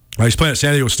at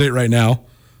San Diego State right now.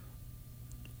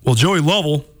 Well, Joey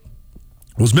Lovell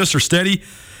was Mr. Steady,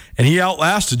 and he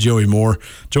outlasted Joey Moore.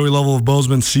 Joey Lovell of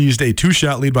Bozeman seized a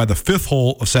 2-shot lead by the 5th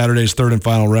hole of Saturday's third and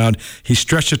final round. He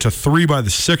stretched it to 3 by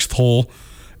the 6th hole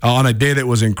on a day that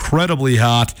was incredibly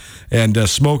hot and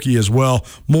smoky as well.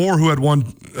 Moore, who had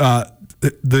won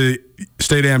the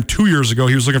State Am 2 years ago,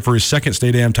 he was looking for his second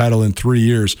State Am title in 3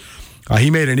 years.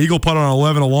 He made an eagle putt on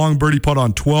 11, a long birdie putt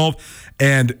on 12,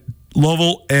 and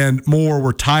Lovell and Moore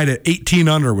were tied at 18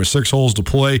 under with 6 holes to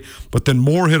play, but then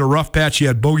Moore hit a rough patch. He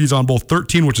had bogeys on both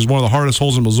 13, which is one of the hardest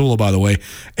holes in Missoula, by the way,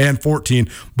 and 14,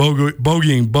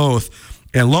 bogeying both.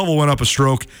 And Lovell went up a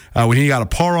stroke when he got a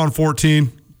par on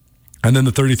 14, and then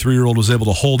the 33-year-old was able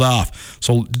to hold off.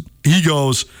 So he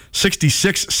goes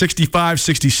 66, 65,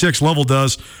 66, Lovell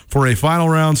does, for a final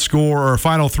round score, or a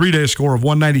final 3-day score of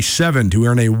 197 to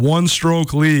earn a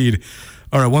one-stroke lead,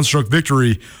 or a one-stroke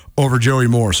victory over Joey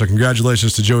Moore. So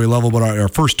congratulations to Joey Lovell. But our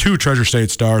first 2 Treasure State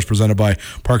stars presented by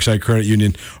Parkside Credit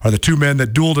Union are the 2 men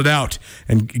that dueled it out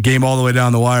and game all the way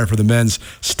down the wire for the men's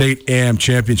State Am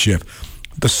Championship.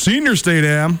 The senior State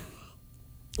Am,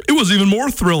 it was even more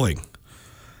thrilling.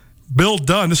 Bill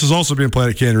Dunn, this is also being played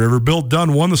at Canyon River. Bill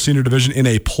Dunn won the senior division in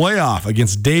a playoff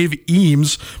against Dave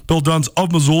Eames. Bill Dunn's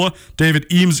of Missoula. David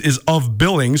Eames is of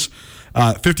Billings.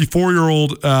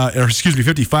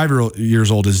 55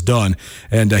 years old is done,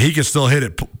 and he can still hit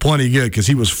it plenty good because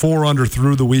he was 4 under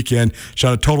through the weekend,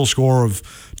 shot a total score of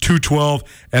 212,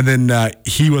 and then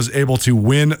he was able to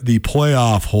win the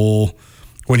playoff hole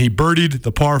when he birdied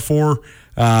the par 4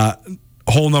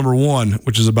 hole number 1,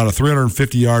 which is about a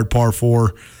 350-yard par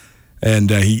 4,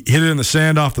 and he hit it in the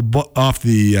sand off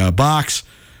the box,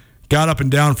 got up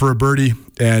and down for a birdie,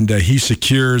 and he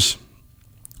secures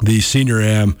the Senior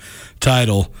Am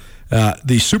title.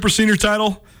 The Super Senior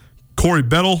title, Corey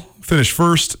Bettle finished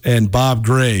first, and Bob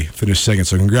Gray finished second.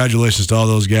 So congratulations to all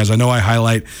those guys. I know I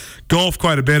highlight golf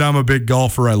quite a bit. I'm a big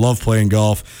golfer. I love playing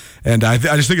golf. And I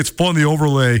just think it's fun, the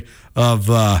overlay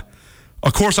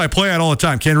of course, I play it all the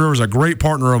time. Canyon River is a great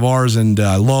partner of ours, and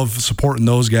I love supporting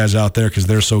those guys out there because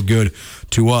they're so good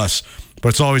to us. But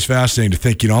it's always fascinating to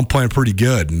think, I'm playing pretty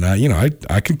good, and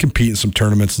I can compete in some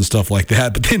tournaments and stuff like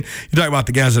that. But then you talk about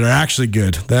the guys that are actually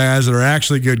good, the guys that are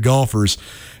actually good golfers,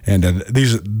 and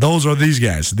those are these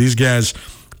guys. These guys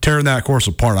tearing that course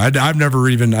apart. I've never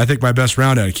even. I think my best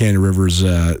round out of Canyon River is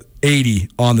 80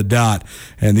 on the dot,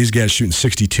 and these guys shooting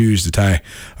 62s to tie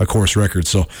a course record.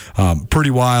 So pretty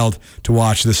wild to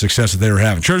watch the success that they were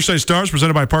having. Treasure State Stars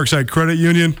presented by Parkside Credit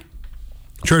Union.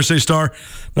 Treasure State Star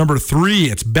number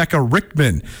 3, it's Becca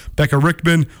Rickman. Becca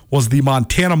Rickman was the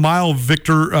Montana Mile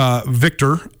victor at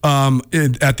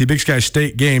the Big Sky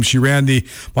State Games. She ran the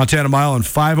Montana Mile in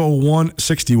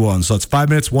 5:01:61, so it's 5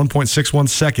 minutes, 1.61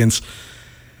 seconds.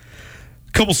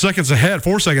 A couple seconds ahead,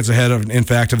 4 seconds ahead, of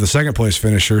the second place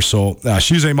finisher. So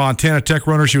she's a Montana Tech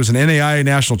runner. She was an NAIA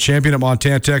national champion at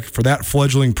Montana Tech for that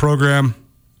fledgling program.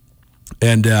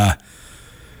 And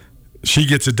she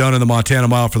gets it done in the Montana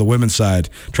Mile for the women's side.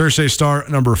 Treasure State Star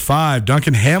number 5,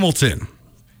 Duncan Hamilton.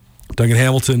 Duncan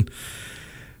Hamilton,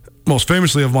 most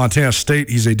famously of Montana State,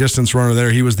 he's a distance runner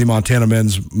there. He was the Montana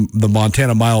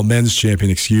Mile men's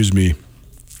champion,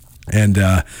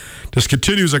 and just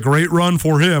continues a great run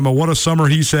for him. And what a summer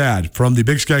he's had from the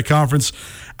Big Sky Conference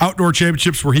Outdoor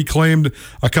Championships, where he claimed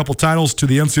a couple titles, to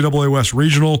the NCAA West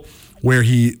Regional, where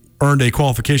he earned a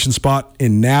qualification spot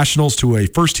in nationals, to a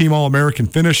first-team All-American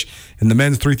finish in the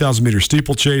men's 3,000-meter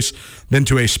steeplechase, then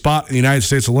to a spot in the United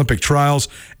States Olympic Trials,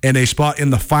 and a spot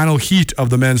in the final heat of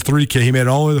the men's 3K. He made it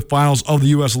all the way to the finals of the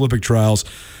U.S. Olympic Trials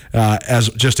as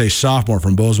just a sophomore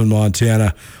from Bozeman,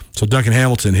 Montana. So Duncan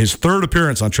Hamilton, his 3rd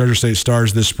appearance on Treasure State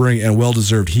Stars this spring, and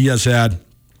well-deserved. He has had,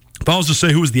 if I was to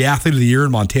say who was the athlete of the year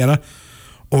in Montana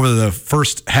over the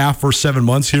first 7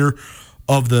 months here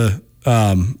of the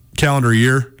calendar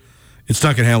year, it's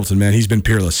Duncan Hamilton, man. He's been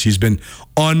peerless. He's been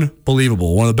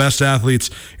unbelievable. One of the best athletes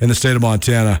in the state of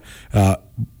Montana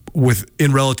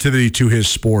in relativity to his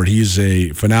sport. He's a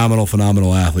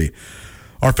phenomenal athlete.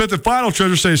 Our 5th and final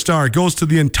Treasure State Star goes to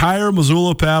the entire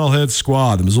Missoula Paddleheads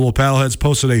squad. The Missoula Paddleheads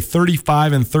posted a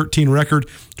 35-13 record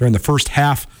during the first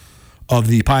half of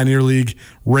the Pioneer League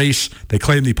race. They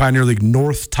claimed the Pioneer League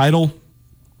North title.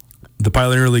 The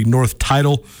Pioneer League North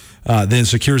title then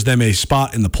secures them a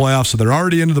spot in the playoffs. So they're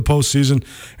already into the postseason,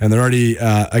 and they're already,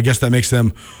 I guess that makes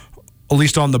them at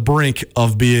least on the brink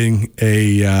of being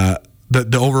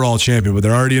the overall champion, but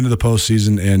they're already into the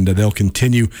postseason, and they'll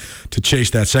continue to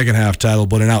chase that second half title.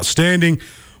 But an outstanding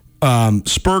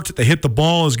spurt. They hit the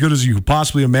ball as good as you could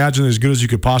possibly imagine, as good as you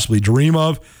could possibly dream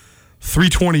of.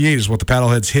 328 is what the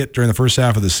Paddleheads hit during the first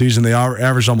half of the season. They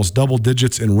averaged almost double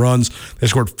digits in runs. They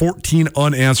scored 14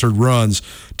 unanswered runs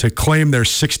to claim their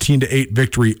 16-8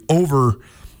 victory over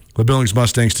the Billings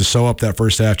Mustangs to sew up that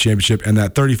first half championship. And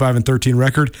that 35-13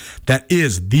 record, that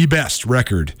is the best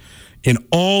record in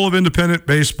all of independent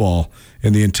baseball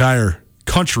in the entire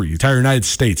country, the entire United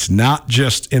States, not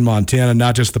just in Montana,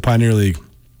 not just the Pioneer League,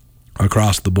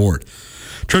 across the board.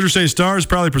 Treasure State Stars,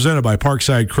 proudly presented by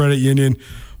Parkside Credit Union.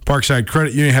 Parkside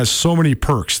Credit Union has so many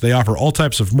perks. They offer all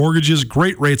types of mortgages,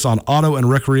 great rates on auto and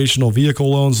recreational vehicle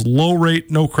loans, low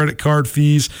rate, no credit card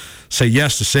fees. Say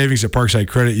yes to savings at Parkside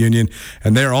Credit Union,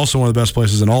 and they're also one of the best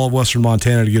places in all of Western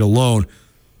Montana to get a loan.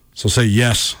 So say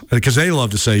yes, because they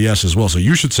love to say yes as well. So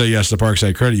you should say yes to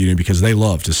Parkside Credit Union because they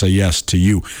love to say yes to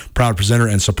you. Proud presenter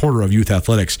and supporter of youth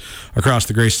athletics across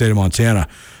the great state of Montana.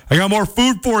 I got more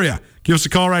food for you. Give us a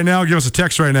call right now. Give us a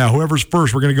text right now. Whoever's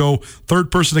first, we're going to go third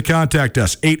person to contact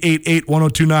us,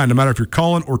 888-1029. No matter if you're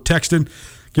calling or texting,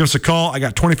 give us a call. I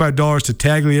got $25 to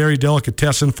Taglieri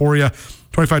Delicatessen for you.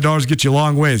 $25 get you a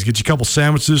long ways. Get you a couple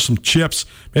sandwiches, some chips.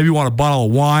 Maybe you want a bottle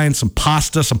of wine, some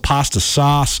pasta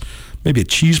sauce, maybe a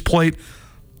cheese plate.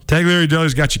 Taglieri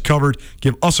Deli's got you covered.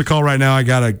 Give us a call right now. I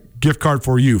got a gift card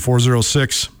for you,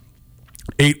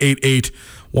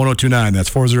 406-888-1029. That's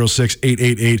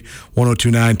 406-888-1029.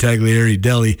 Taglieri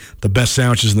Deli, the best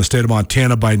sandwiches in the state of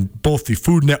Montana by both the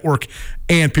Food Network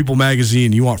and People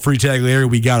Magazine. You want free Taglieri?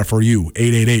 We got it for you.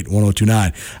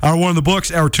 888-1029. Hour 1 in the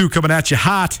books. Hour 2 coming at you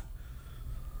hot.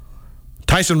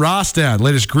 Tyson Rostad,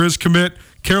 latest Grizz commit.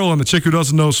 Carolyn, the chick who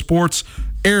doesn't know sports.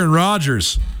 Aaron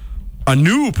Rodgers, a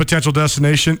new potential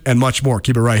destination, and much more.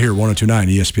 Keep it right here, 1029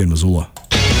 ESPN Missoula.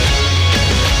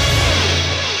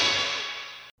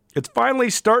 It's finally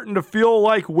starting to feel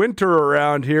like winter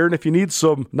around here, and if you need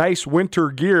some nice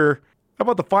winter gear, how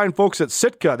about the fine folks at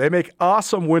Sitka? They make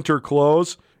awesome winter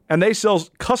clothes, and they sell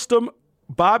custom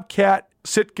Bobcat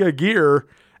Sitka gear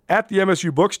at the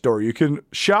MSU Bookstore. You can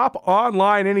shop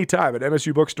online anytime at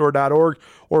msubookstore.org,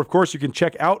 or of course you can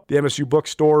check out the MSU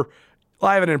Bookstore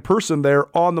live and in person there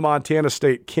on the Montana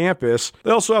State campus.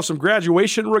 They also have some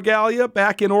graduation regalia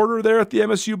back in order there at the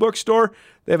MSU Bookstore.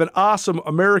 They have an awesome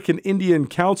American Indian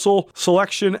Council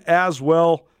selection as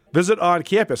well. Visit on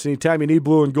campus anytime you need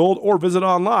blue and gold, or visit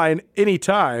online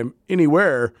anytime,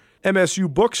 anywhere,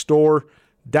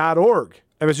 msubookstore.org.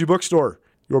 MSU Bookstore,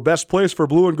 your best place for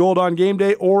blue and gold on game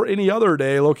day or any other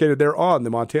day, located there on the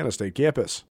Montana State campus.